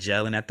 we've been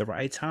gelling at the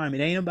right time.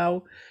 It ain't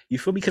about you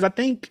feel me? Because I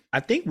think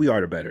we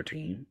are the better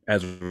team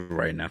as of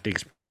right now. I think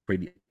it's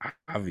pretty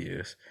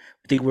obvious.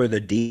 I think we're the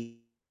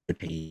deeper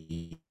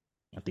team.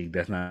 I think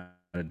that's not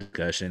a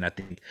discussion. I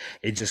think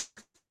it just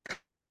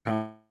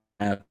comes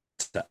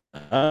to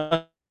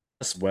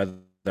us whether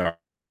our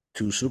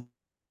two super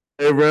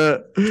Hey,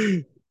 bro,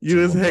 you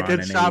just hecka LeBron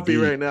and choppy AD,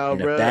 right now,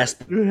 and if bro. that's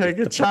You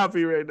hecka the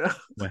choppy right now.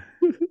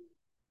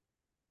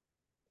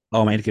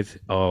 oh man,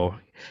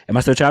 am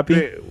I still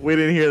choppy? We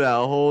didn't hear that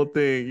whole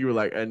thing. You were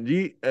like, and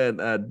G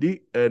and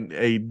D and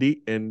A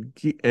D and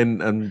G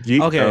and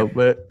G. Okay,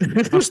 But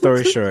long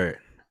story short,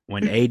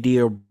 when AD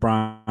or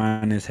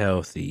Bron is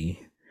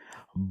healthy,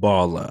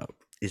 ball up.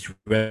 It's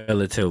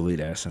relatively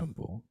that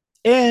simple.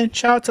 And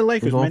shout out to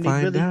we're Lakers, gonna man. They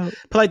find really out.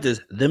 play like this.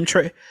 Them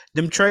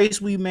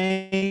trades we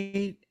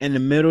made in the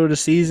middle of the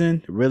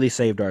season really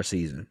saved our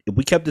season. If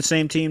we kept the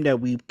same team that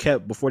we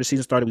kept before the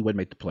season started, we wouldn't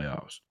make the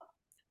playoffs.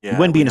 We Yeah,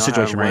 wouldn't be we in a don't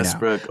have situation right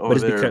now. Westbrook But over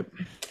it's because there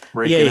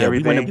yeah, breaking yeah, we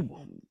wouldn't.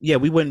 everything. Yeah,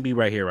 we wouldn't be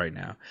right here right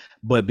now.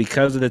 But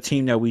because of the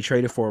team that we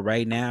traded for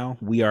right now,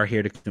 we are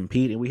here to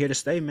compete and we're here to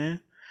stay, man.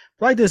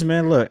 Like this,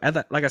 man. Look,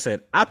 like I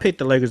said, I picked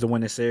the Lakers to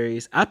win the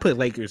series. I put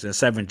Lakers in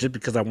 7 just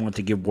because I wanted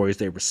to give Warriors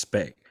their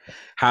respect.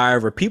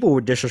 However, people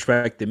were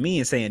disrespecting me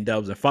and saying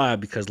Dubs in 5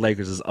 because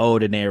Lakers is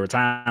old and they're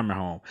retirement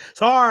home.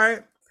 So, all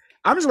right,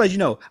 I'm just letting you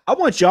know. I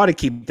want y'all to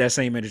keep that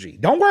same energy.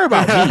 Don't worry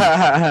about me.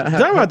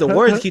 Talk about the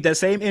Warriors to keep that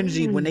same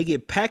energy when they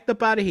get packed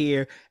up out of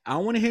here. I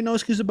don't want to hear no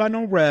excuse about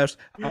no refs.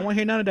 I don't want to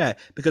hear none of that.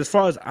 Because as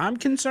far as I'm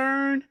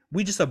concerned,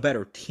 we just a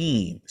better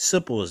team.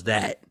 Simple as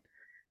that.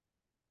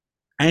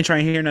 I ain't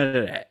trying to hear none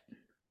of that.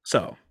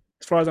 So,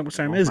 as far as I'm We're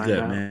concerned, gonna it's find good,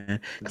 out. man.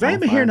 We're Because I gonna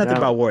ain't been hearing find nothing out.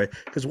 about Warriors.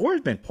 Because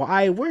Warriors been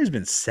quiet. Warriors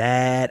been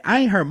sad. I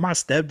ain't heard my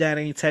stepdad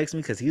ain't text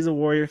me because he's a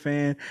Warrior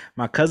fan.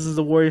 My cousin's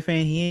a Warrior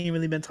fan. He ain't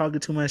really been talking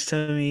too much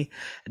to me.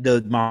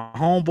 My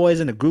homeboys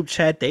in the group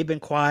chat, they been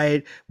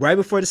quiet. Right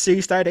before the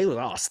series started, they was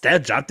oh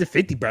Steph dropped the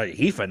 50, bro.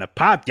 He finna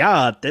pop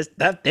y'all. That's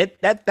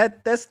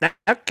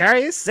Steph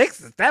carrying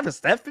 6,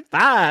 Steph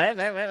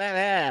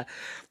 5.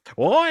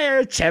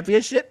 Warrior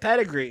championship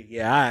pedigree.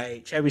 Yeah, all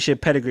right.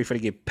 Championship pedigree for to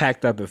get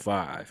packed up at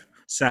 5.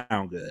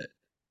 Sound good.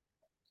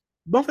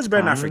 Buffers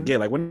better not Fine. forget.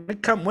 Like when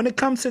it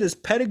comes to this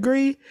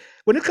pedigree,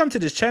 when it comes to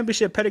this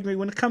championship pedigree,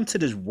 when it comes to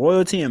this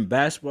royalty in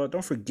basketball,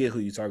 don't forget who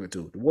you're talking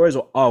to. The Warriors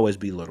will always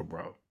be little,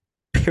 bro.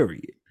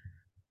 Period.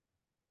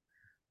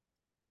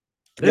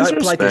 Y'all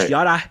put like this. Disrespect.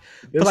 Y'all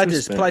put like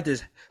this. Put Disrespect. like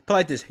this. Put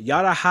like this.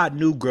 Y'all the hot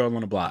new girl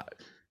on the block.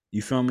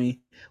 You feel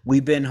me? We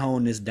been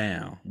holding this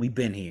down. We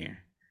been here.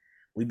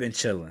 We been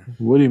chilling.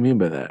 What do you mean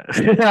by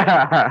You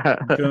that?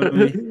 feel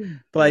me?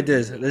 But like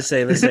this, let's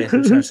say, I'm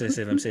trying to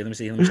say,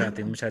 let me try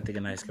to think,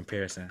 a nice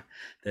comparison.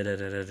 I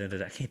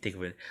can't think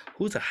of it.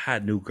 Who's a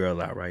hot new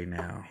girl out right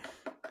now?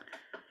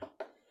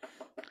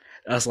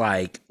 That's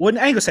like, well,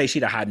 I ain't gonna say she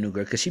the hot new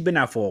girl because she been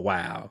out for a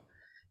while.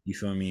 You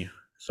feel me?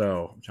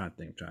 So I'm trying to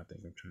think.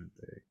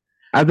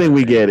 I Trying think to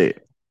we get think.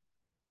 it.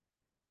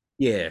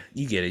 Yeah,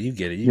 you get it.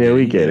 Yeah,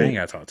 we You get get it. I ain't it.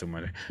 gotta talk too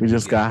much. We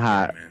just We got get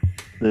it, hot man.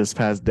 this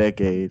past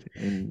decade,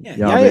 and Yeah,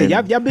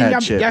 y'all y'all been had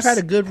y'all have had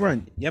a chips. good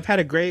run. Y'all had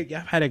a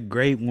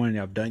great one.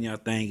 Y'all done y'all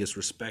thing. It's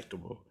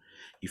respectable.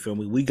 You feel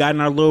me? We got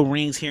in our little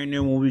rings here and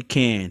there when we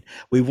can.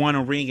 We won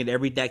a ring in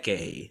every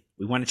decade.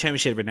 We won a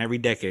championship in every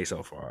decade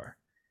so far.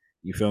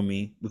 You feel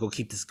me? We're gonna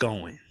keep this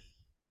going.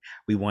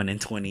 We won in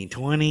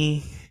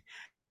 2020,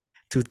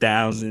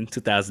 2000,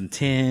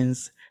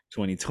 2010s,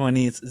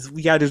 2020s.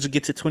 We gotta just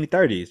get to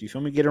 2030s. You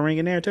feel me? Get a ring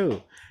in there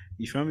too.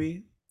 You feel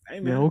me? Hey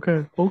Yeah, man.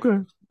 okay, okay,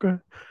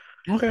 okay.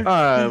 Okay. All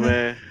right, Okay.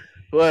 man.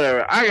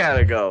 Whatever. I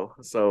gotta go.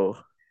 So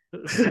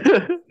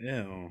yeah,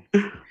 Yeah.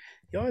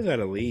 You always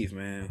gotta leave,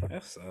 man.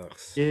 That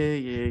sucks.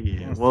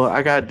 yeah. Well,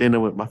 I got dinner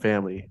with my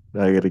family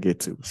that I gotta get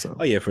to. Oh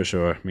So yeah, for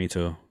sure. Me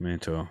too. Me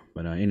too.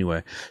 But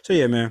anyway, so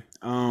yeah, man.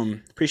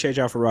 Appreciate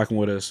y'all for rocking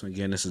with us.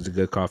 Again, this is the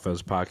Good Call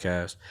Fellas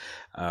podcast.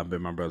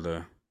 Been my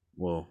brother.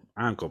 Well,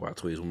 I don't go by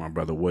tweets with my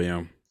brother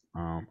William.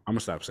 I'm gonna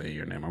stop saying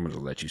your name. I'm gonna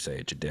let you say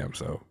it your damn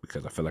self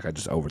because I feel like I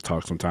just over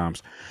talk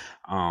sometimes.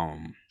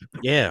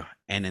 Yeah,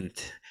 and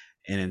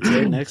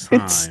until next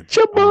it's time.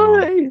 your Um,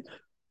 boy.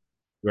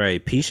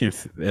 right, peace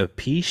and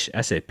peace.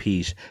 I said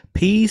peace,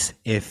 peace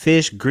and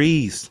fish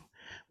grease.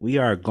 We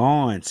are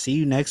gone. See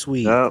you next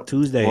week, Yep.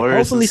 Tuesday. Warriors in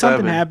Hopefully something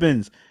 7.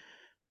 happens.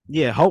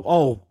 Yeah, hope.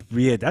 Oh,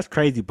 yeah, that's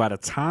crazy. By the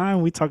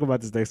time we talk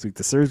about this next week,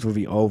 the series will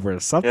be over. Yeah,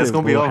 it's Something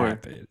gonna be will over.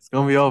 happen. It's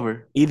gonna be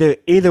over.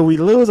 Either we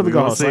lose or we We're go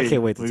gonna home. So I see.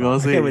 can't wait to We're talk. gonna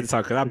I can't wait see. to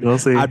talk because We're gonna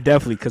see. I'm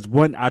definitely because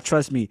when I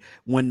trust me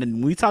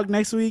when we talk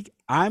next week,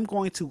 I'm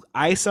going to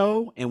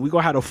ISO and we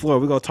gonna have the floor.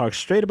 We gonna talk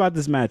straight about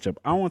this matchup.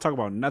 I don't want to talk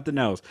about nothing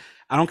else.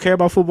 I don't care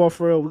about football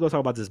for real. We gonna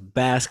talk about this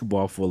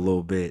basketball for a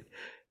little bit.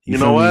 You You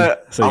know feel me?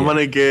 what? So yeah.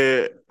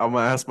 I'm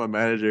gonna ask my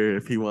manager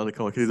if he wanna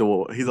come. 'Cause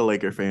he's a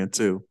Laker fan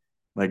too,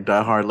 like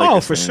diehard Oh,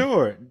 Lakers for fan.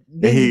 sure.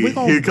 And Then we he'll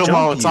gonna come on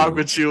jump and talk you.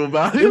 with you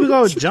about Then we it.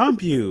 gonna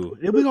jump you.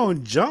 Then we gonna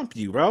jump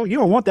you, bro. You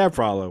don't want that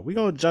problem. We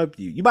gonna jump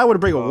you. You might want to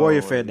bring a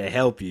Warrior Oh fan to my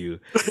help you,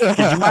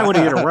 because you might want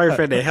to get a Warrior god.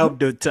 fan to help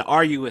to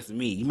argue with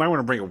me. You might want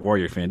to bring a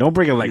Warrior fan. Don't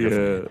bring a Laker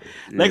fan.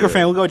 Yeah, Laker yeah.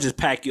 fan, we gonna just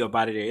pack you up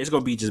out of there. It's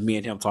gonna be just me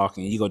and him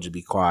talking. And you gonna just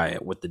be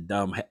quiet with the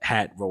dumb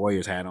hat,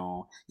 Warriors hat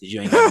on, because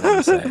you ain't got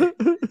nothing to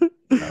say.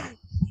 So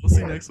We'll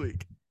see next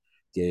week.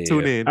 yeah.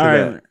 Tune in All to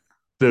right.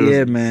 that. Yeah,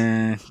 Deuces.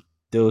 man.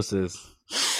 Deuces.